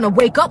that you're going to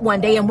wake up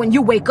one day, and when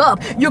you wake up,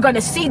 you're going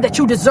to see that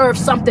you deserve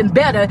something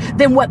better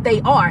than what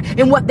they are.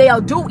 And what they'll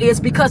do is,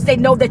 because they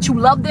know that you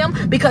love them,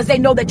 because they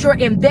know that you're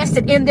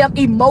invested in them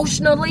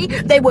emotionally,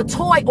 they will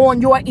toy on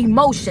your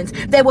emotions.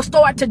 They will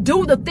start to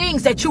do the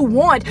things that you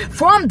want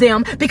from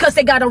them, because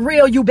they got to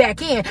reel you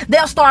back in.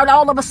 They'll start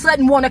all of a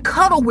sudden want to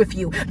cuddle with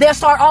you. They'll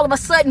start all of a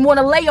sudden want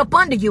to lay up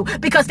under you,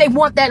 because they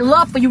want that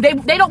love for you.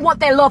 They don't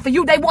want that love for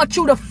you. They want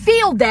you to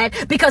feel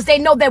that, because they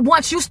know that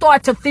once you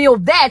start to feel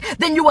that,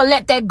 then you will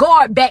let that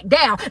guard back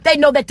down. They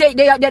know that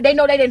they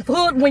know they didn't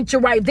hoodwink you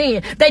right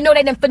then. They know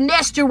they didn't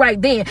finesse you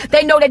right then.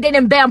 They know they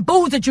didn't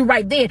bamboozle you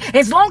right then.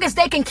 As long as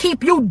they can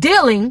keep you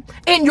dealing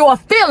in your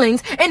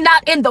feelings and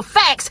not in the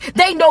facts,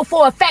 they know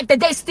for a fact that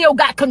they still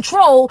got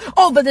control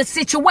over the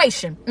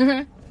situation.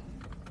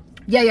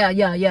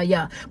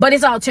 Yeah. But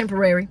it's all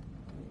temporary.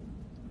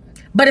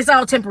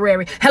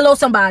 Hello,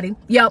 somebody.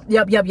 Yep.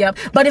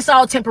 But it's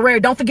all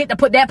temporary. Don't forget to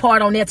put that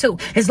part on there too.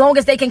 As long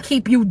as they can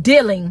keep you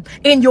dealing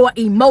in your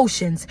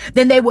emotions,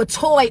 then they will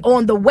toy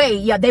on the way.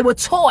 Yeah, they will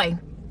toy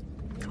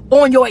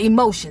on your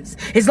emotions.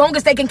 As long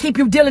as they can keep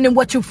you dealing in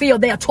what you feel,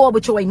 they'll toy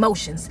with your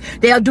emotions.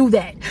 They'll do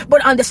that.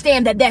 But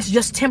understand that that's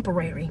just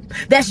temporary.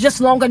 That's just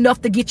long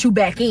enough to get you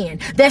back in.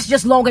 That's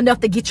just long enough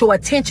to get your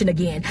attention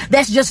again.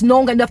 That's just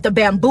long enough to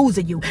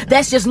bamboozle you.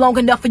 That's just long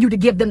enough for you to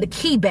give them the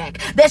key back.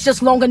 That's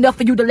just long enough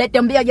for you to let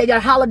them, your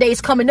holidays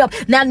coming up.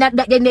 Now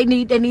they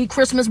need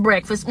Christmas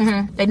breakfast.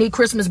 They need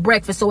Christmas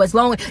breakfast. So as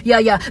long,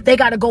 they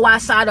got to go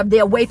outside of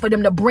their way for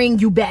them to bring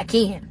you back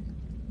in.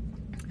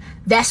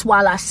 That's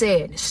why I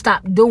said,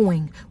 stop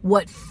doing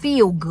what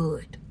feel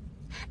good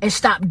and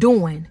stop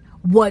doing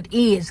what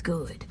is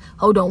good.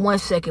 Hold on one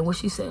second. What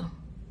she said?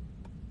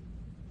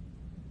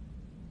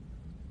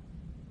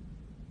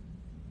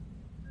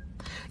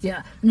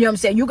 Yeah, you know what I'm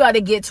saying? You got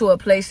to get to a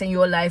place in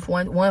your life.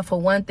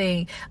 One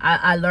thing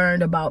I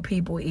learned about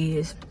people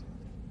is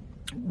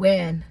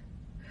when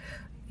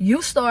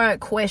you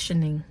start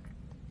questioning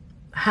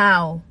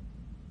how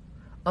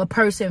a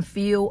person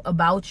feel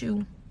about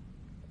you,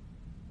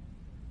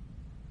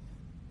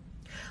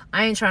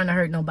 I ain't trying to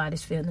hurt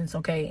nobody's feelings,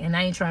 okay? And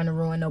I ain't trying to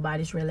ruin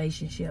nobody's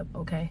relationship,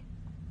 okay?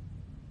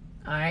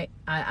 All right?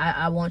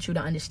 I want you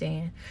to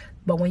understand.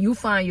 But when you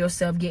find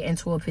yourself getting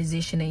to a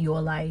position in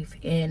your life,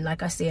 and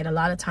like I said, a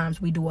lot of times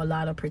we do a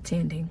lot of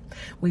pretending.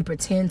 We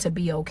pretend to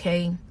be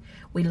okay.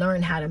 We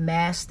learn how to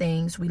mask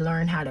things. We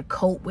learn how to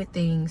cope with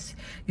things.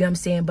 You know what I'm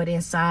saying? But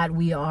inside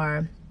we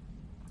are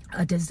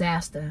a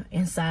disaster.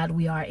 Inside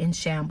we are in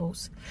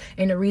shambles.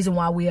 And the reason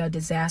why we are a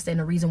disaster and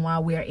the reason why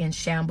we are in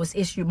shambles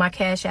is my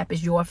Cash App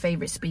is your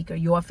favorite speaker.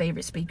 Your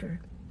favorite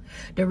speaker.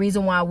 The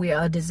reason why we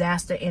are a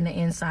disaster in the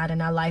inside and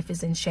our life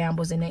is in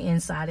shambles in the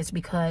inside is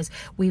because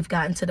we've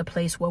gotten to the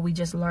place where we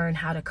just learn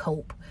how to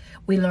cope.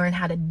 We learn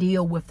how to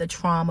deal with the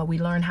trauma. We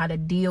learn how to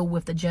deal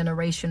with the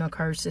generational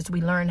curses.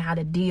 We learn how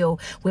to deal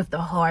with the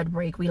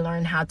heartbreak. We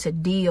learn how to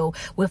deal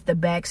with the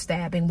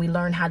backstabbing. We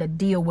learn how to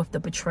deal with the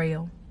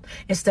betrayal.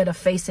 Instead of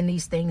facing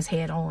these things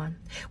head on.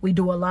 We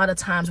do a lot of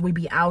times we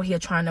be out here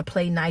trying to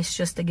play nice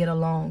just to get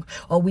along,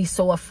 or we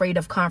so afraid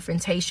of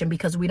confrontation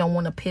because we don't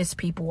want to piss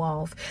people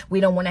off. We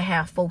don't want to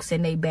have folks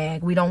in their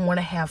bag. We don't want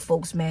to have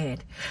folks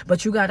mad.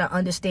 But you got to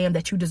understand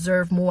that you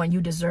deserve more and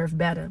you deserve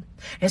better.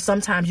 And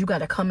sometimes you got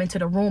to come into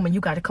the room and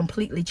you got to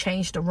completely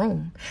change the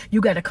room.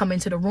 You got to come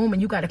into the room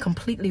and you got to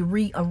completely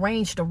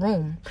rearrange the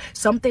room.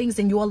 Some things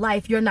in your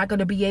life you're not going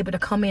to be able to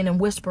come in and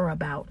whisper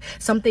about.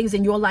 Some things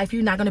in your life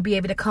you're not going to be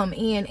able to come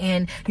in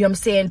and, you know what I'm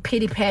saying,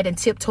 pity pat and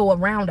tiptoe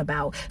around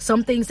about.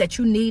 Some things that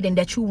you need and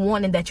that you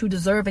want and that you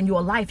deserve in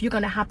your life, you're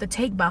going to have to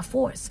take by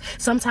force.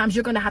 Sometimes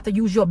you're going to have to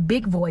use your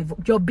big voice,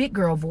 your big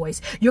girl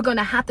voice. You're going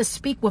to have to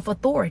speak with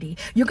authority.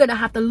 You're going to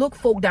have to look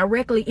folk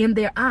directly in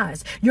their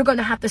eyes. You're going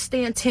to have to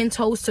stand 10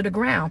 toes to the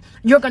ground.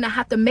 You're going to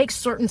have to make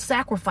certain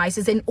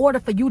sacrifices in order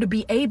for you to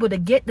be able to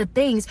get the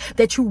things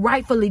that you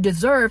rightfully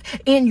deserve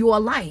in your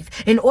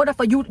life. In order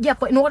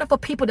for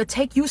people to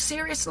take you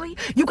seriously,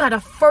 you got to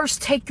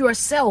first take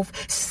yourself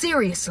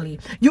seriously.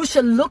 You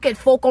should look at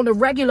folk on a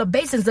regular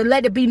basis and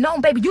let it be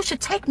known, baby, you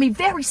should take me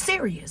very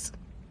serious.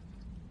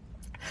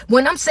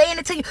 When I'm saying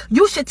it to you,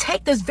 you should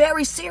take this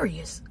very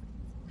serious.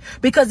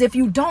 Because if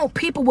you don't,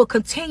 people will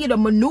continue to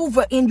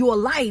maneuver in your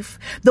life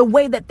the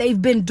way that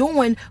they've been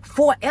doing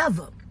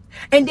forever.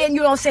 And then,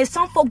 you know, say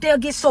some folk, they'll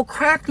get so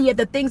crafty at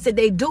the things that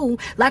they do.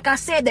 Like I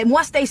said, that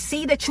once they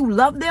see that you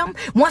love them,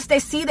 once they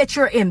see that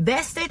you're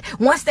invested,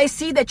 once they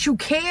see that you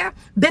care,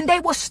 then they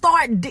will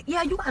start.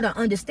 Yeah, you got to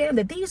understand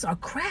that these are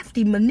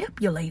crafty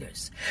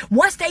manipulators.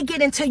 Once they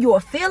get into your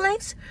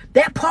feelings,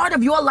 that part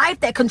of your life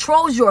that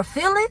controls your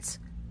feelings,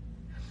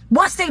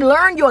 once they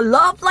learn your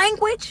love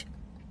language,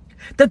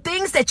 the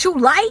things that you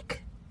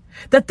like,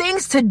 the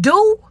things to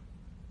do,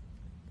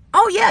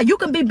 oh yeah, you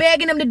can be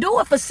begging them to do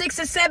it for 6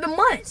 or 7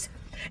 months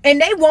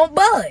and they won't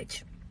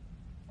budge.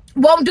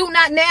 Won't do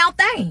not now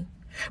thing.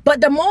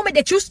 But the moment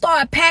that you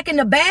start packing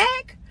the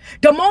bag,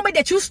 the moment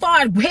that you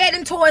start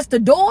heading towards the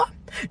door,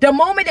 the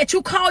moment that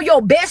you call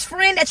your best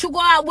friend that you go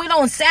out with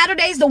on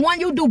Saturdays, the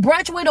one you do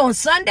brunch with on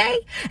Sunday,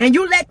 and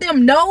you let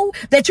them know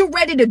that you're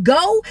ready to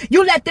go,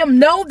 you let them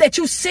know that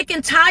you're sick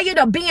and tired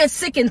of being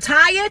sick and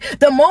tired,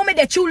 the moment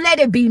that you let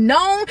it be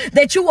known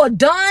that you are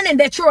done and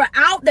that you're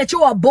out, that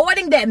you're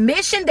aborting that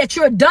mission, that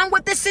you're done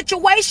with this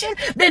situation,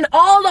 then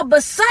all of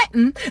a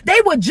sudden they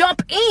will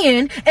jump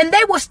in and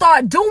they will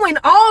start doing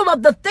all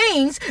of the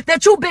things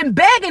that you've been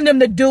begging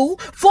them to do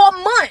for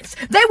months.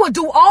 They will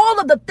do all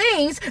of the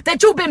things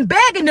that you've been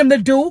begging them to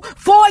do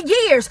for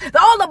years.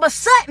 All of a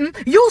sudden,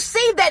 you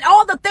see that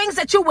all the things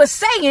that you were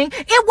saying,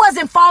 it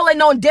wasn't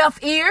falling on deaf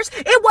ears.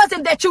 It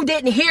wasn't that you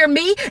didn't hear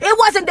me. It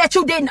wasn't that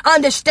you didn't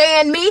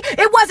understand me.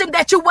 It wasn't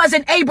that you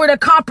wasn't able to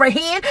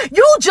comprehend.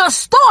 You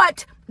just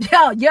thought,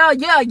 yeah.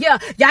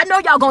 I know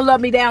y'all gonna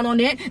love me down on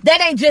that.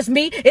 That ain't just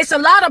me. It's a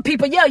lot of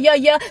people.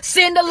 Yeah.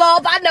 Send the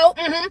love. I know.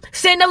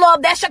 Send the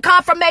love. That's your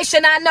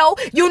confirmation. I know.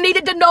 You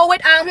needed to know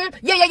it.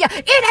 Yeah.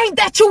 It ain't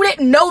that you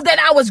didn't know that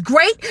I was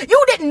great.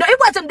 You didn't know. It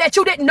wasn't that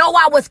you didn't know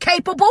I was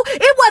capable.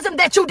 It wasn't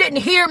that you didn't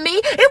hear me.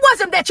 It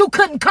wasn't that you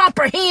couldn't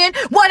comprehend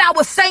what I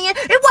was saying.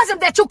 It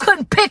wasn't that you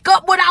couldn't pick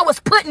up what I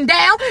was putting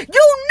down.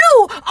 You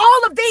knew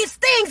all of these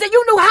things and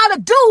you knew how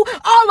to do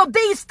all of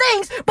these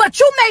things, but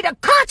you made a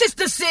conscious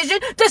decision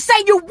to say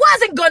you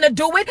wasn't gonna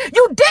do it.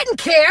 You didn't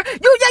care.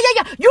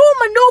 You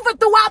maneuvered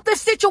throughout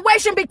this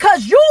situation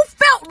because you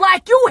felt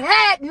like you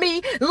had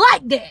me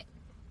like that.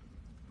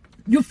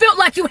 You felt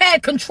like you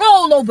had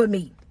control over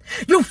me.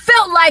 You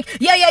felt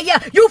like,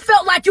 you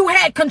felt like you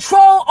had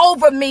control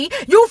over me.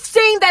 You've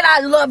seen that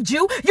I loved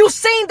you. You've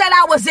seen that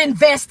I was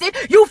invested.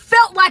 You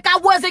felt like I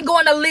wasn't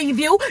going to leave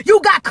you. You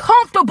got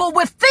comfortable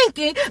with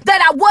thinking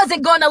that I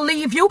wasn't going to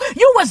leave you.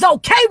 You was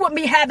okay with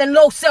me having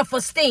low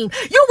self-esteem.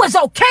 You was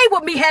okay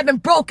with me having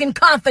broken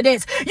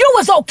confidence. You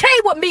was okay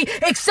with me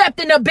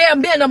accepting the bare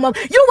minimum.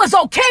 You was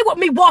okay with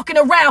me walking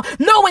around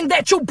knowing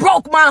that you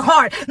broke my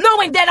heart,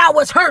 knowing that I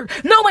was hurt,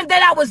 knowing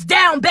that I was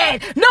down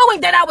bad,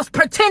 knowing that I was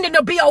pretending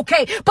to be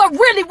okay, but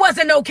really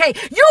wasn't okay.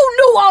 You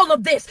knew all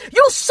of this.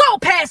 You saw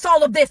past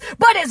all of this.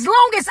 But as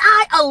long as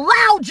I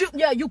allowed you,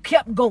 you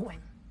kept going.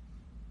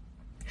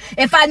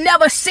 If I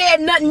never said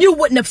nothing, you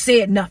wouldn't have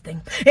said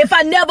nothing. If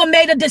I never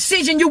made a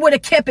decision, you would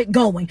have kept it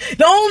going.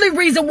 The only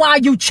reason why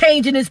you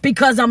changing is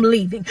because I'm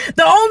leaving.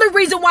 The only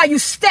reason why you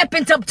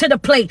stepping up to the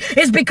plate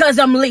is because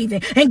I'm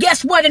leaving. And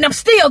guess what? And I'm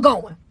still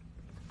going.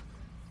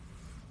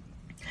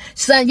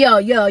 Son, yeah,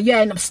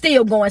 and I'm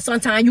still going.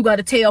 Sometimes you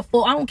gotta tell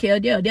folk, I don't care,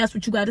 that's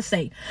what you gotta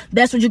say.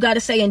 That's what you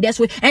gotta say,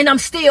 and I'm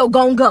still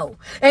gonna go.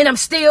 And I'm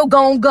still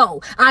gonna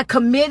go. I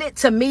committed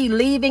to me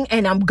leaving,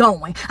 and I'm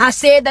going. I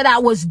said that I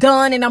was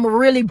done, and I'm gonna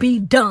really be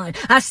done.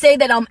 I say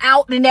that I'm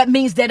out, and that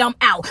means that I'm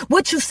out.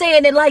 What you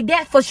saying it like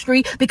that for,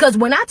 Street? Because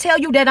when I tell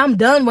you that I'm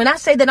done, when I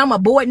say that I'm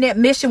aborting that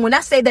mission, when I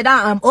say that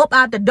I am up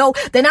out the door,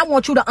 then I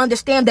want you to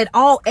understand that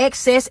all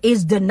access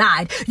is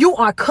denied. You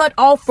are cut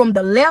off from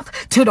the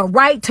left to the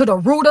right to the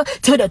rooter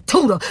to the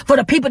tutor. For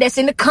the people that's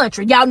in the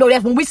country, y'all know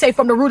that when we say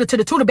from the rooter to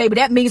the tutor, baby,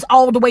 that means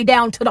all the way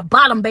down to the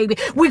bottom, baby.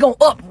 We gonna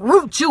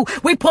uproot you.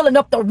 We pulling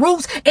up the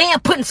roots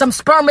and putting some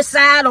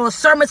spermicide or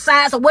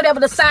sermicide or whatever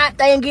the side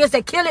thing is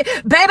that kill it.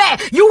 Baby,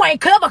 you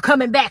ain't ever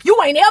coming back. You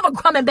ain't ever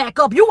coming back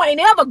up. You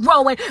ain't ever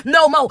growing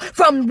no more.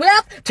 From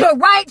left to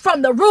right,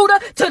 from the rooter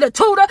to the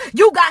tutor,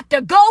 you got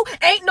to go.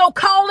 Ain't no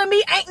calling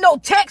me, ain't no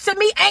texting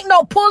me, ain't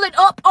no pulling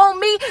up on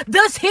me.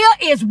 This here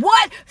is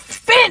what?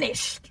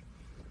 Finished.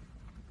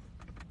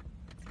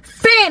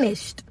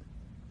 Finished.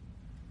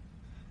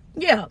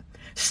 Yeah.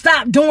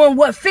 Stop doing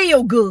what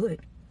feel good.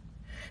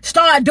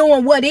 Start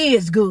doing what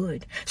is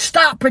good.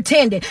 Stop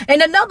pretending. And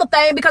another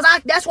thing, because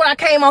that's what I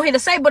came on here to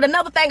say, but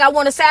another thing I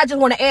want to say, I just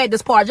want to add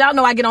this part. Y'all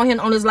know I get on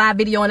here on this live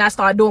video and I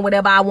start doing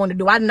whatever I want to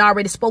do. I done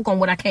already spoke on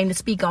what I came to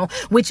speak on,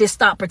 which is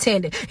stop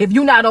pretending. If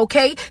you're not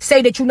okay,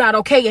 say that you're not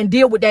okay and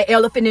deal with that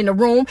elephant in the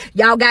room.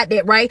 Y'all got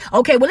that, right?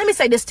 Okay, well, let me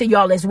say this to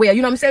y'all as well.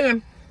 You know what I'm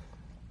saying?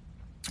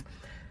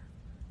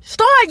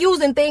 Start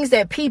using things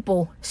that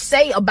people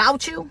say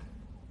about you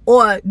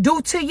or do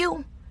to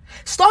you.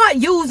 Start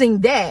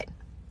using that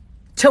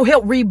to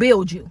help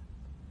rebuild you.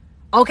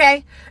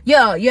 Okay?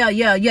 Yeah.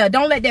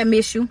 Don't let that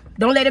miss you.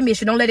 Don't let it miss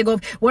you. Don't let it go.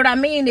 What I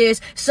mean is,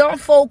 some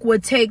folk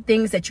would take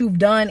things that you've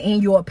done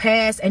in your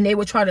past and they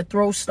would try to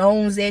throw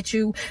stones at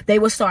you. They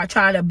would start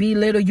trying to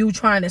belittle you,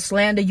 trying to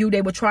slander you.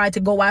 They would try to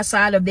go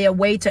outside of their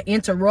way to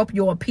interrupt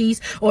your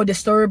peace or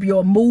disturb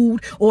your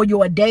mood or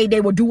your day.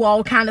 They would do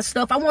all kind of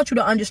stuff. I want you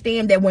to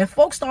understand that when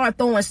folks start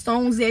throwing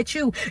stones at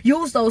you,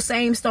 use those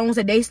same stones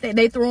that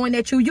they throwing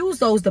at you. Use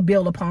those to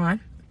build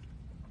upon.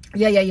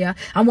 Yeah.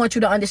 I want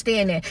you to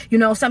understand that. You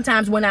know,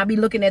 sometimes when I be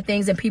looking at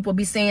things and people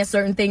be saying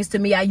certain things to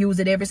me, I use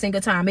it every single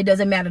time. It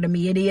doesn't matter to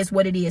me. It is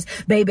what it is.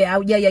 Baby,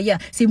 yeah.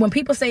 See, when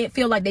people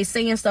feel like they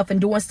saying stuff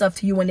and doing stuff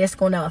to you and it's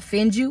going to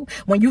offend you,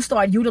 when you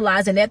start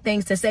utilizing that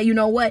things to say, you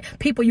know what?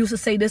 People used to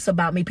say this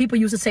about me. People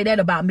used to say that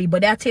about me.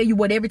 But I tell you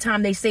what, every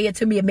time they say it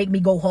to me, it make me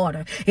go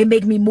harder. It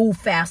make me move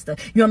faster.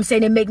 You know what I'm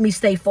saying? It make me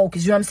stay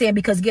focused. You know what I'm saying?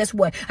 Because guess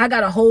what? I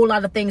got a whole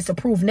lot of things to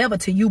prove, never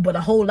to you, but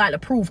a whole lot to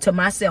prove to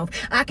myself.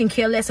 I can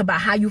care less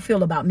about how you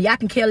feel about me. I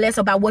can care less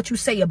about what you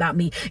say about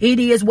me.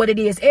 It is what it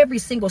is. Every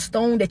single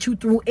stone that you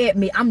threw at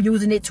me, I'm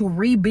using it to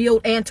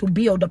rebuild and to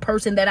build the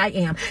person that I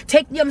am. You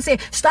know what I'm saying?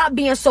 Stop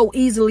being so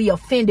easily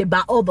offended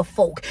by other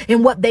folk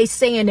and what they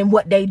saying and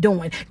what they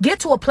doing.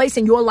 Get to a place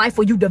in your life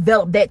where you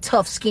develop that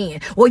tough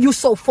skin, or you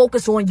so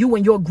focused on you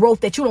and your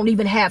growth that you don't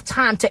even have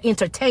time to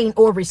entertain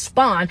or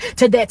respond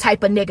to that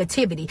type of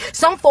negativity.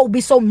 Some folk be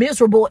so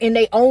miserable in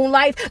their own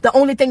life, the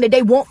only thing that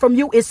they want from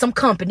you is some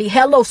company.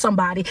 Hello,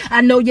 somebody.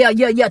 I know, yeah.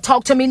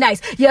 Talk to me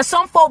nice. Yeah,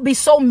 some folk be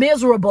so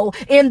miserable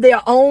in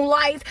their own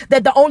life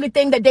that the only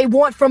thing that they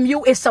want from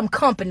you is some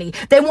company.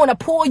 They want to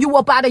pull you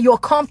up out of your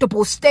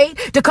comfortable state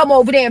to come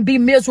over there and be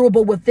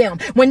miserable with them.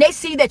 When they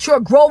see that you're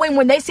growing,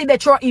 when they see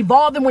that you're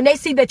evolving, when they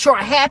see that you're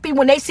happy,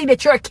 when they see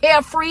that you're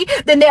carefree,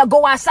 then they'll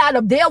go outside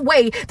of their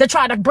way to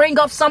try to bring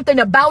up something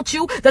about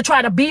you, to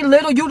try to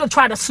belittle you, to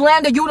try to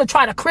slander you, to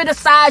try to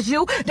criticize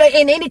you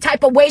in any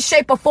type of way,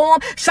 shape, or form.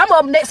 Some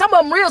of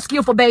them real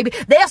skillful, baby.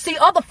 They'll see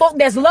other folk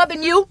that's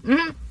loving you.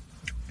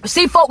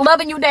 See folk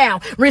loving you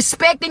down,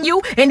 respecting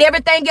you and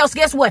everything else.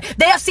 Guess what?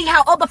 They'll see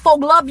how other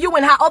folk love you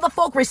and how other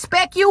folk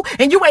respect you,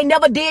 and you ain't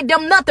never did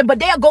them nothing, but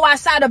they'll go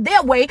outside of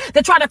their way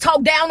to try to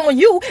talk down on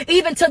you,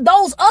 even to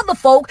those other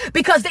folk,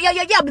 because they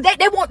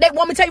want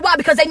me to tell you why,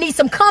 because they need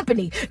some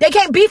company. They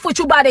can't beef with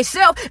you by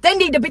themselves. They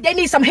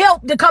need some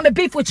help to come and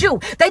beef with you.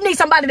 They need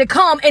somebody to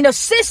come and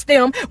assist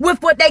them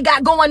with what they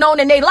got going on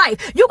in their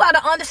life. You got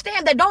to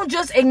understand that. Don't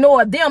just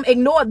ignore them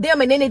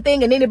and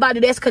anything and anybody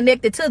that's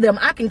connected to them.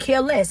 I can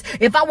care less.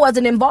 If I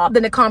wasn't involved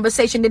in the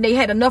conversation, then they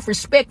had enough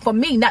respect for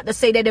me not to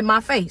say that in my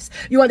face.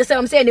 You understand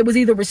what I'm saying? It was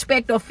either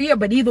respect or fear,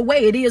 but either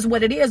way, it is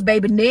what it is,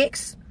 baby.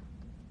 Next,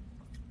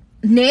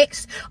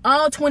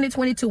 all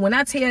 2022, when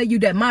I tell you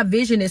that my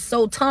vision is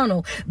so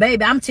tunnel,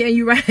 baby, I'm telling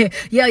you right,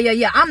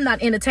 yeah. I'm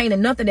not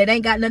entertaining nothing that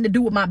ain't got nothing to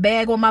do with my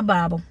bag or my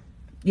Bible.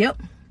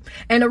 Yep.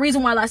 And the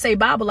reason why I say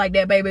Bible like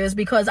that, baby, is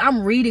because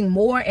I'm reading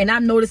more, and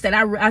I've noticed that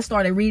I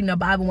started reading the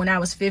Bible when I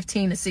was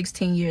 15 to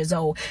 16 years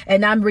old,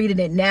 and I'm reading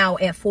it now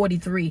at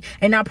 43.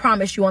 And I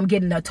promise you, I'm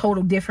getting a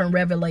total different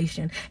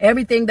revelation.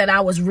 Everything that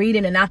I was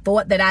reading and I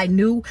thought that I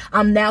knew,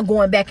 I'm now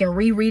going back and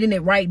rereading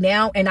it right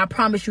now. And I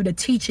promise you, the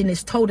teaching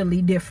is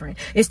totally different.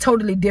 It's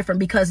totally different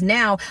because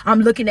now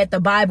I'm looking at the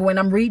Bible and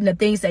I'm reading the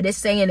things that it's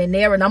saying in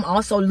there. And I'm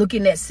also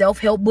looking at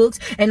self-help books,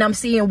 and I'm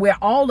seeing where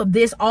all of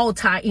this all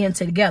tie in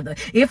together.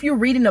 If you're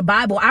reading the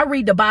Bible, I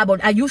read the Bible.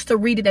 I used to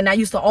read it, and I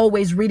used to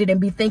always read it and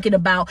be thinking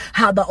about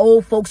how the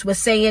old folks were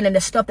saying and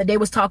the stuff that they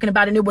was talking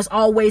about. And it was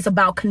always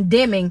about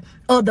condemning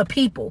other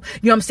people.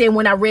 You know what I'm saying?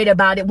 When I read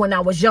about it when I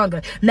was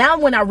younger. Now,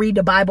 when I read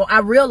the Bible, I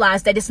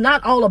realize that it's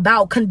not all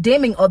about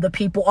condemning other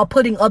people or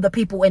putting other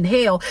people in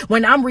hell.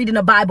 When I'm reading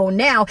the Bible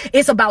now,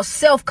 it's about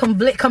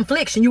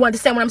self-confliction. You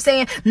understand what I'm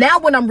saying? Now,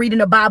 when I'm reading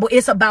the Bible,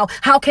 it's about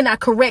how can I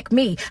correct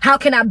me? How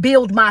can I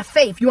build my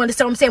faith? You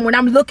understand what I'm saying? When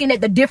I'm looking at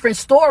the different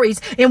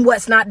stories and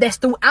what's not that's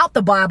throughout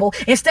the Bible,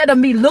 instead of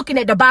me looking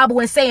at the Bible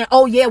and saying,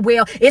 oh yeah,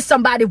 well, it's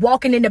somebody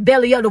walking in the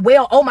belly of the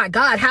whale. Oh my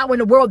God, how in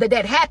the world did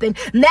that happen?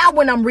 Now,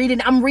 when I'm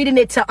reading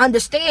it to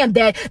understand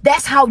that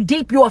that's how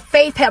deep your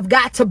faith have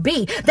got to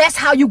be. That's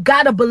how you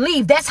got to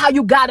believe. That's how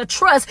you got to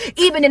trust,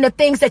 even in the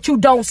things that you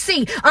don't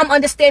see. I'm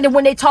understanding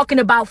when they're talking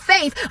about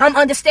faith, I'm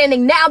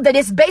understanding now that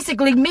it's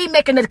basically me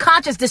making a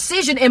conscious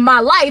decision in my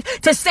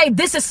life to say,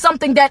 this is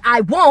something that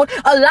I want,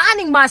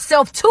 aligning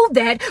myself to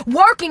that,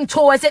 working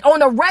towards it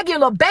on a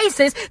regular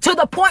basis to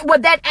the point where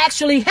that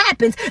actually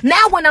happens.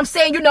 Now, when I'm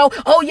saying,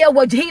 oh yeah,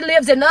 well, he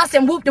lives in us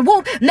and whoop de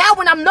whoop. Now,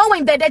 when I'm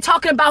knowing that they're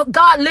talking about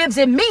God lives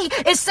in me,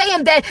 it's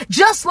saying that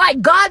just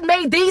like God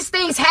made these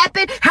things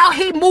happen, how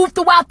he moved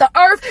throughout the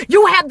earth,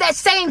 you have that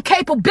same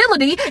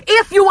capability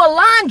if you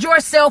align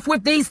yourself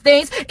with these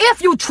things,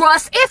 if you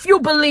trust, if you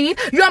believe.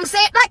 You know what I'm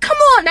saying? Like, come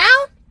on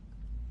now.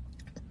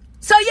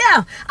 So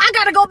yeah, I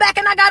got to go back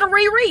and I got to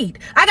reread.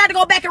 I got to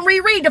go back and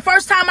reread. The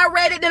first time I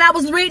read it, then I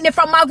was reading it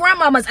from my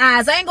grandmama's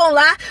eyes. I ain't gonna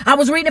lie. I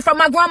was reading it from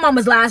my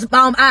grandmama's eyes,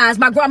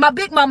 my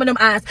big mama them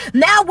eyes.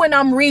 Now when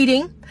I'm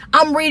reading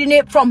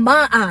it from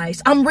my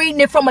eyes. I'm reading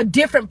it from a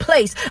different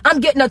place. I'm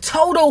getting a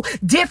total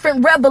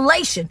different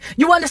revelation.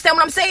 You understand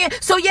what I'm saying?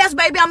 So yes,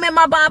 baby, I'm in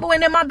my Bible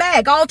and in my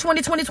bag. All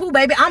 2022,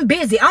 baby. I'm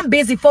busy. I'm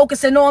busy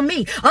focusing on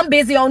me. I'm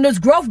busy on this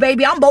growth,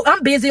 baby. I'm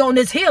busy on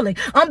this healing.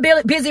 I'm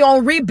busy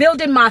on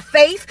rebuilding my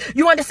faith.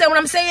 You understand what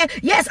I'm saying?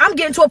 Yes, I'm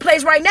getting to a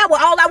place right now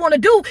where all I want to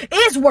do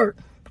is work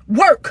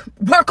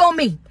on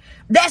me.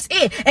 That's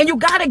it. And you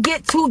got to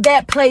get to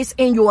that place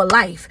in your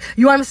life.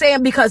 You know what I'm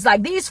saying? Because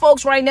like these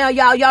folks right now,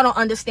 y'all don't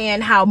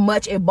understand how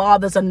much it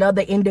bothers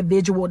another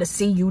individual to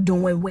see you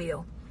doing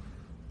well.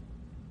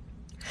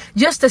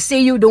 Just to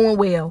see you doing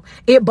well,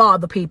 it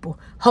bothers people.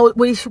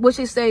 What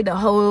she say? The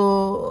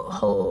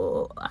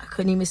whole, I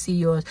couldn't even see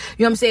yours.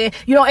 You know what I'm saying?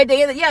 At the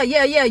end,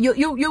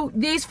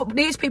 yeah.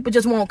 These people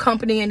just want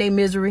company in their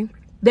misery.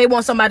 They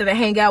want somebody to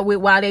hang out with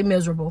while they're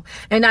miserable.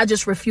 And I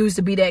just refuse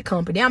to be that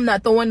company. I'm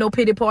not throwing no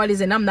pity parties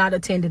and I'm not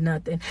attending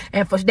nothing.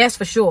 And that's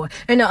for sure.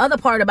 And the other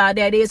part about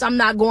that is I'm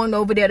not going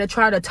over there to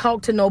try to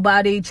talk to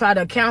nobody, try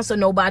to counsel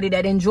nobody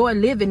that enjoy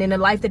living in the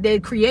life that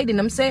they're creating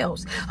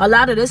themselves. A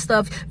lot of this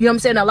stuff, you know what I'm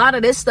saying? A lot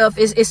of this stuff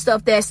is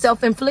stuff that's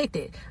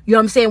self-inflicted. You know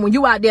what I'm saying? When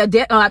you out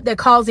there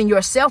causing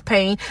yourself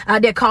pain,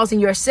 out there causing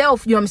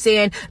yourself, you know what I'm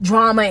saying,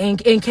 drama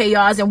and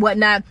chaos and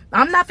whatnot,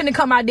 I'm not finna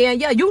come out there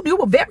and you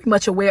were very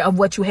much aware of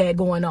what you had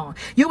going on.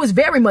 You was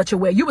very much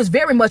aware. You was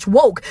very much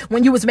woke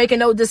when you was making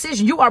those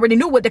decisions. You already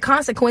knew what the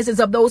consequences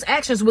of those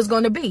actions was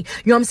going to be. You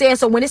know what I'm saying?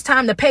 So when it's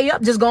time to pay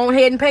up, just go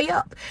ahead and pay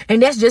up.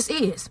 And that's just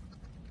is.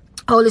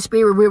 Holy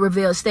Spirit will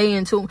reveal, stay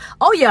in tune.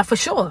 Oh yeah, for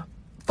sure.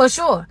 For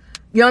sure.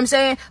 You know what I'm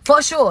saying?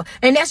 For sure.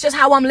 And that's just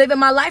how I'm living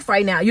my life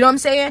right now. You know what I'm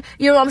saying?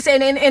 You know what I'm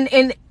saying?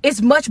 And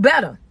it's much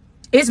better.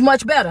 It's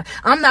much better.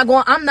 I'm not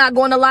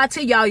going to lie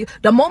to y'all.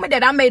 The moment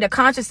that I made a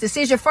conscious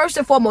decision, first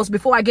and foremost,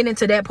 before I get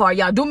into that part,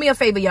 y'all, do me a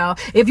favor, y'all.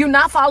 If you're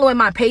not following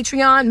my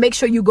Patreon, make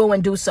sure you go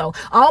and do so.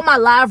 All my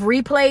live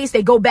replays,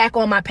 they go back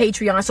on my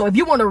Patreon. So if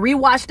you want to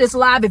rewatch this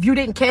live, if you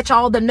didn't catch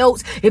all the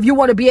notes, if you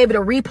want to be able to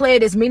replay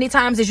it as many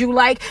times as you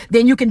like,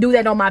 then you can do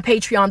that on my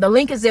Patreon. The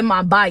link is in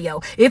my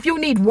bio. If you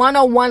need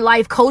one-on-one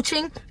life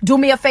coaching, do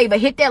me a favor.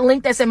 Hit that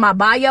link that's in my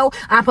bio.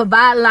 I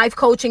provide life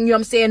coaching, you know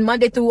what I'm saying,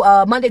 Monday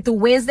through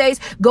Wednesdays.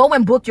 Go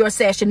and book your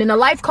session. In a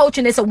life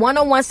coaching, it's a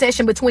one-on-one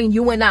session between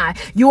you and I.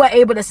 You are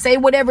able to say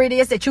whatever it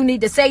is that you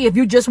need to say. If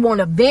you just want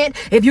to vent,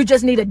 if you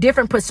just need a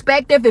different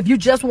perspective, if you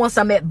just want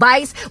some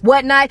advice,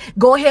 whatnot,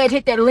 go ahead,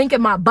 hit that link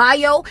in my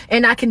bio,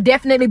 and I can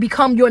definitely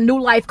become your new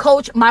life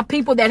coach. My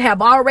people that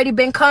have already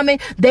been coming,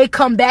 they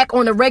come back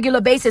on a regular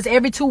basis.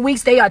 Every 2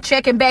 weeks, they are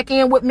checking back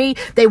in with me.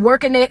 They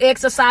working their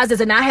exercises,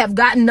 and I have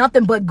gotten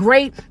nothing but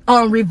great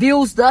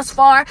reviews thus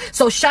far.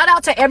 So shout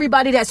out to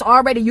everybody that's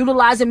already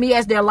utilizing me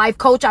as their life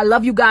coach. I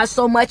love you guys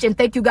so much, and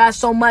thank you guys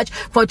so much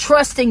for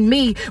trusting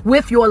me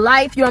with your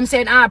life. You know what I'm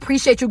saying? I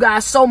appreciate you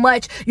guys so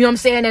much. You know what I'm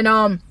saying?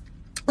 And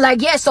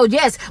Like, yes, so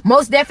yes,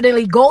 most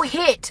definitely go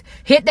hit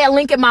that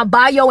link in my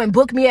bio and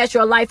book me as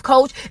your life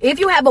coach. If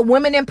you have a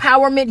women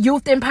empowerment,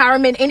 youth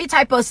empowerment, any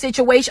type of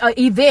situation or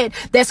event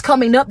that's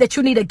coming up that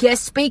you need a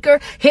guest speaker,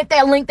 hit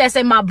that link that's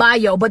in my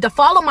bio. But to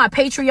follow my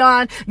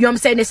Patreon, you know what I'm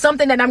saying, it's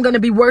something that I'm going to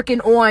be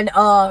working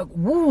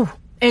on,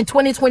 in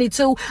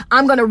 2022,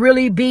 I'm going to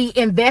really be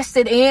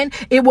invested in.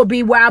 It will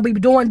be where I'll be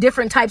doing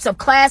different types of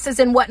classes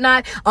and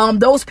whatnot.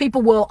 Those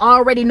people will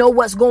already know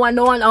what's going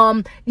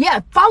on.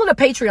 Yeah, follow the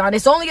Patreon.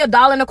 It's only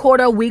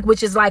 $1.25 a week,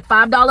 which is like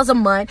 $5 a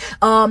month. You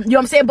know what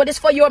I'm saying? But it's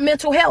for your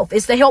mental health.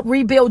 It's to help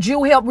rebuild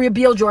you, help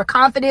rebuild your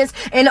confidence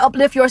and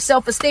uplift your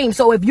self-esteem.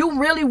 So if you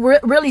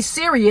really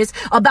serious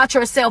about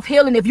your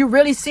self-healing, if you're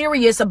really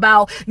serious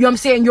about, you know what I'm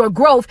saying, your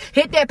growth,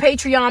 hit that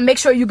Patreon. Make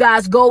sure you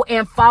guys go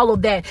and follow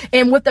that.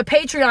 And with the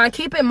Patreon,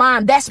 keep in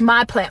mind, that's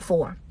my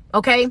platform,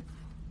 okay?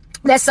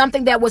 That's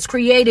something that was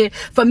created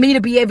for me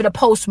to be able to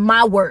post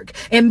my work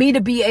and me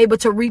to be able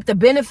to reap the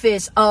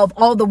benefits of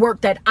all the work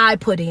that I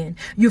put in.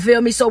 You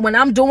feel me? So when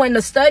I'm doing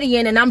the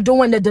studying and I'm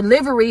doing the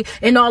delivery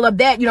and all of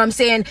that, you know what I'm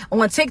saying?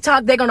 On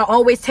TikTok, they're going to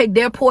always take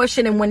their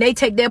portion. And when they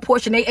take their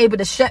portion, they're able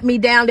to shut me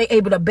down. They're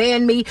able to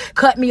ban me,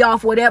 cut me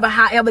off, whatever,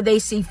 however they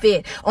see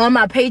fit. On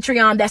my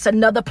Patreon, that's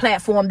another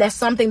platform. That's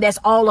something that's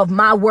all of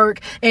my work.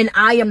 And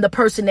I am the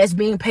person that's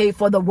being paid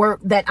for the work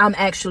that I'm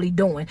actually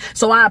doing.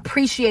 So I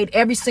appreciate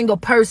every single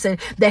person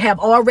that have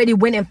already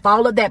went and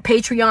followed that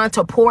Patreon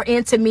to pour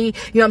into me. You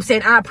know what I'm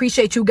saying? I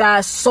appreciate you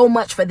guys so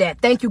much for that.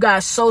 Thank you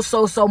guys so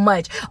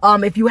much.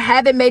 If you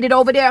haven't made it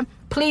over there,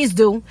 please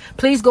do.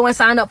 Please go and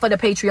sign up for the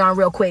Patreon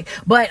real quick.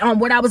 But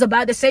what I was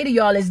about to say to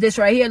y'all is this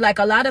right here. Like,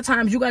 a lot of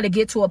times you got to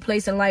get to a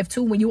place in life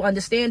too when you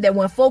understand that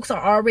when folks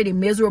are already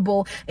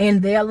miserable in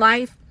their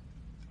life,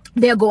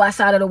 they'll go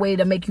outside of the way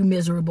to make you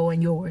miserable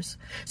in yours.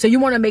 So you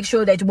want to make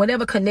sure that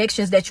whatever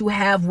connections that you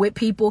have with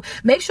people,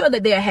 make sure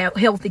that they're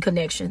healthy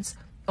connections.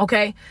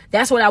 Okay,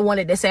 that's what I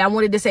wanted to say. I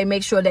wanted to say,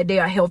 make sure that they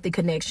are healthy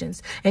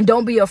connections, and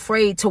don't be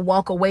afraid to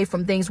walk away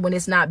from things when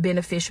it's not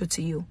beneficial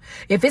to you.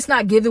 If it's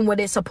not giving what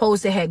it's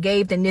supposed to have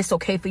gave, then it's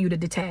okay for you to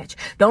detach.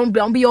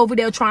 Don't be over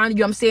there trying, you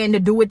know what I'm saying, to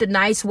do it the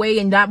nice way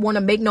and not want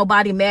to make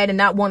nobody mad and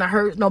not want to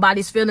hurt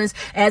nobody's feelings.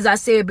 As I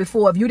said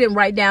before, if you didn't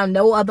write down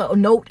no other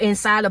note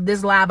inside of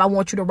this live, I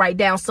want you to write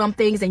down some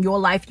things in your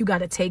life you got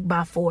to take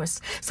by force.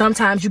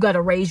 Sometimes you got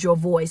to raise your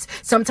voice.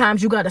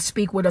 Sometimes you got to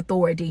speak with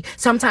authority.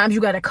 Sometimes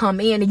you got to come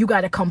in and you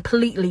got to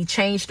completely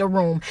change the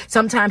room.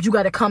 Sometimes you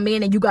got to come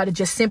in and you got to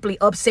just simply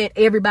upset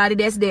everybody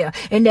that's there,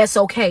 and that's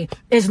okay.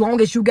 As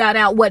long as you got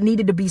out what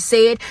needed to be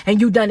said and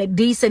you done it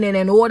decent and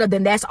in order,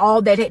 then that's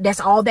all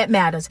that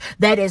matters.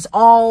 That is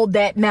all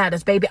that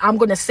matters, baby. I'm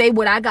going to say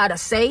what I got to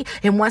say,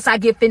 and once I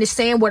get finished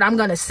saying what I'm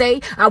going to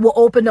say, I will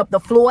open up the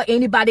floor.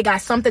 Anybody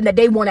got something that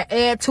they want to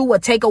add to or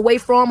take away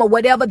from or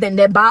whatever, then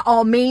by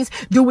all means,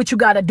 do what you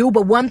got to do.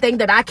 But one thing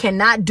that I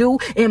cannot do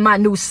in my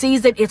new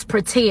season is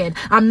pretend.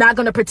 I'm not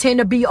going to pretend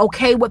to be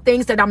okay with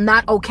things that I'm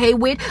not okay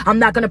with. I'm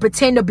not going to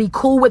pretend to be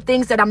cool with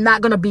things that I'm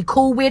not going to be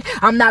cool with.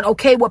 I'm not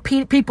okay with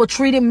people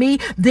treating me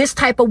this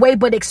type of way,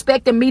 but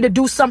expecting me to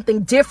do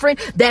something different.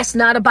 That's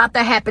not about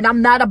to happen.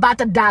 I'm not about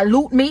to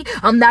dilute me.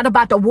 I'm not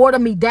about to water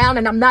me down,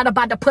 and I'm not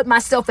about to put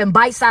myself in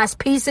bite-sized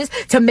pieces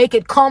to make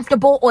it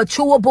comfortable or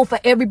chewable for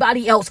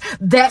everybody else.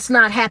 That's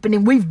not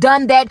happening. We've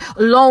done that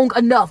long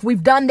enough.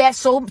 We've done that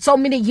so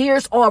many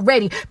years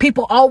already.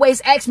 People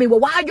always ask me, well,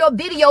 why are your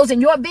videos,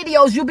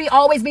 you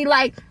always be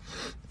like,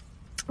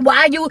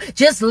 why you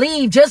just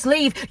leave?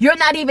 You're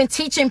not even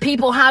teaching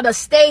people how to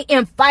stay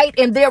and fight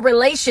in their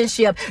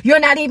relationship. You're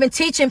not even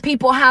teaching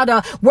people how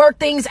to work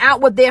things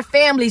out with their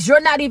families. You're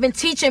not even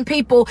teaching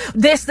people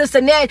this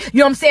and that. You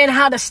know what I'm saying?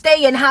 How to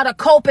stay and how to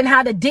cope and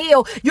how to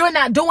deal. You're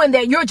not doing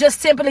that. You're just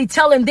simply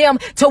telling them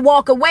to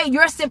walk away.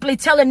 You're simply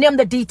telling them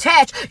to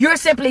detach. You're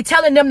simply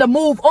telling them to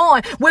move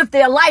on with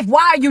their life.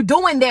 Why are you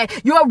doing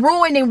that? You're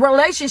ruining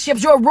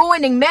relationships. You're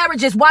ruining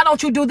marriages. Why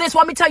don't you do this?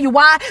 Let me tell you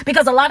why.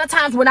 Because a lot of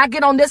times when I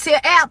get on this here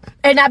app,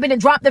 and I've been to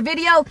drop the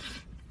video,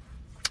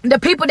 the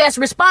people that's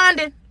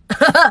responding,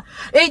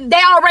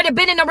 they already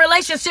been in a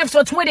relationship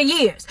for 20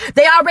 years.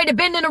 They already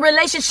been in a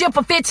relationship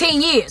for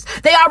 15 years.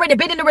 They already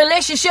been in a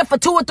relationship for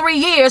 2 or 3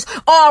 years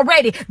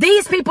already.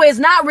 These people is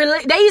not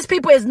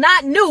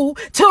new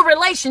to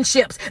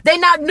relationships. They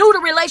not new to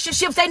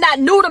relationships. They not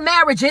new to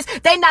marriages.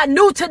 They not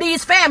new to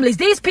these families.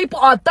 These people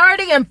are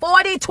 30 and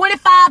 40,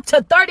 25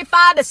 to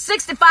 35 to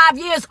 65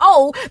 years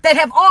old that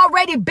have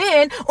already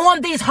been on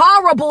these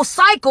horrible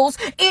cycles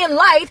in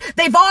life.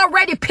 They've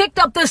already picked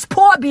up this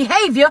poor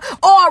behavior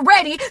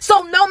already.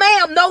 So no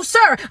ma'am, no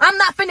sir, I'm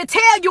not finna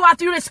tell you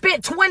after you done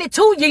spent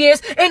 22 years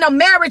in a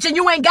marriage and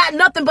you ain't got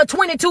nothing but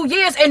 22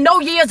 years and no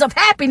years of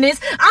happiness.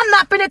 I'm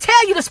not finna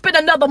tell you to spend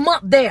another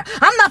month there.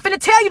 I'm not finna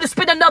tell you to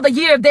spend another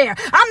year there.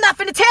 I'm not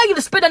finna tell you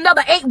to spend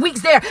another 8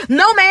 weeks there.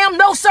 No ma'am,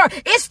 no sir,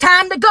 it's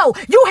time to go.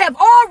 You have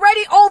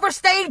already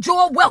overstayed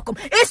your welcome.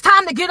 It's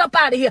time to get up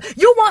out of here.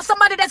 You want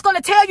somebody that's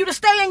gonna tell you to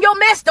stay in your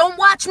mess? Don't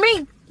watch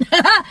me.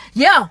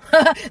 Yeah,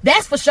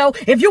 that's for sure.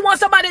 If you want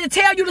somebody to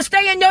tell you to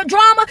stay in your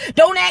drama,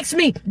 don't ask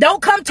me.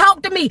 Don't come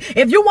talk to me.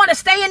 If you want to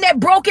stay in that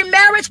broken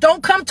marriage,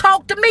 don't come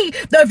talk to me.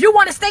 If you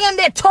want to stay in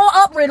that tore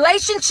up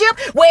relationship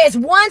where it's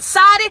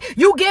one-sided,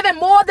 you giving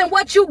more than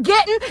what you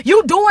getting,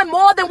 you doing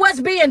more than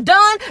what's being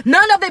done,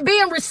 none of it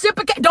being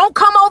reciprocated, don't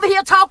come over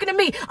here talking to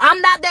me.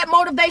 I'm not that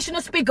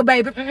motivational speaker,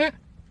 baby.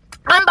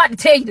 I'm about to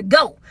tell you to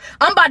go.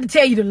 I'm about to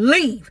tell you to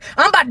leave.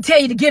 I'm about to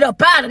tell you to get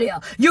up out of there.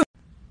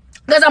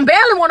 Because I'm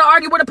barely want to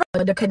argue with a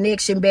person. The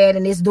connection bad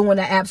and it's doing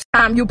the apps.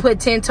 Time you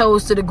put 10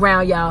 toes to the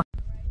ground, y'all.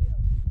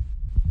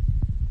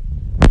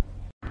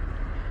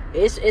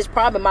 It's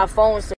probably my phone.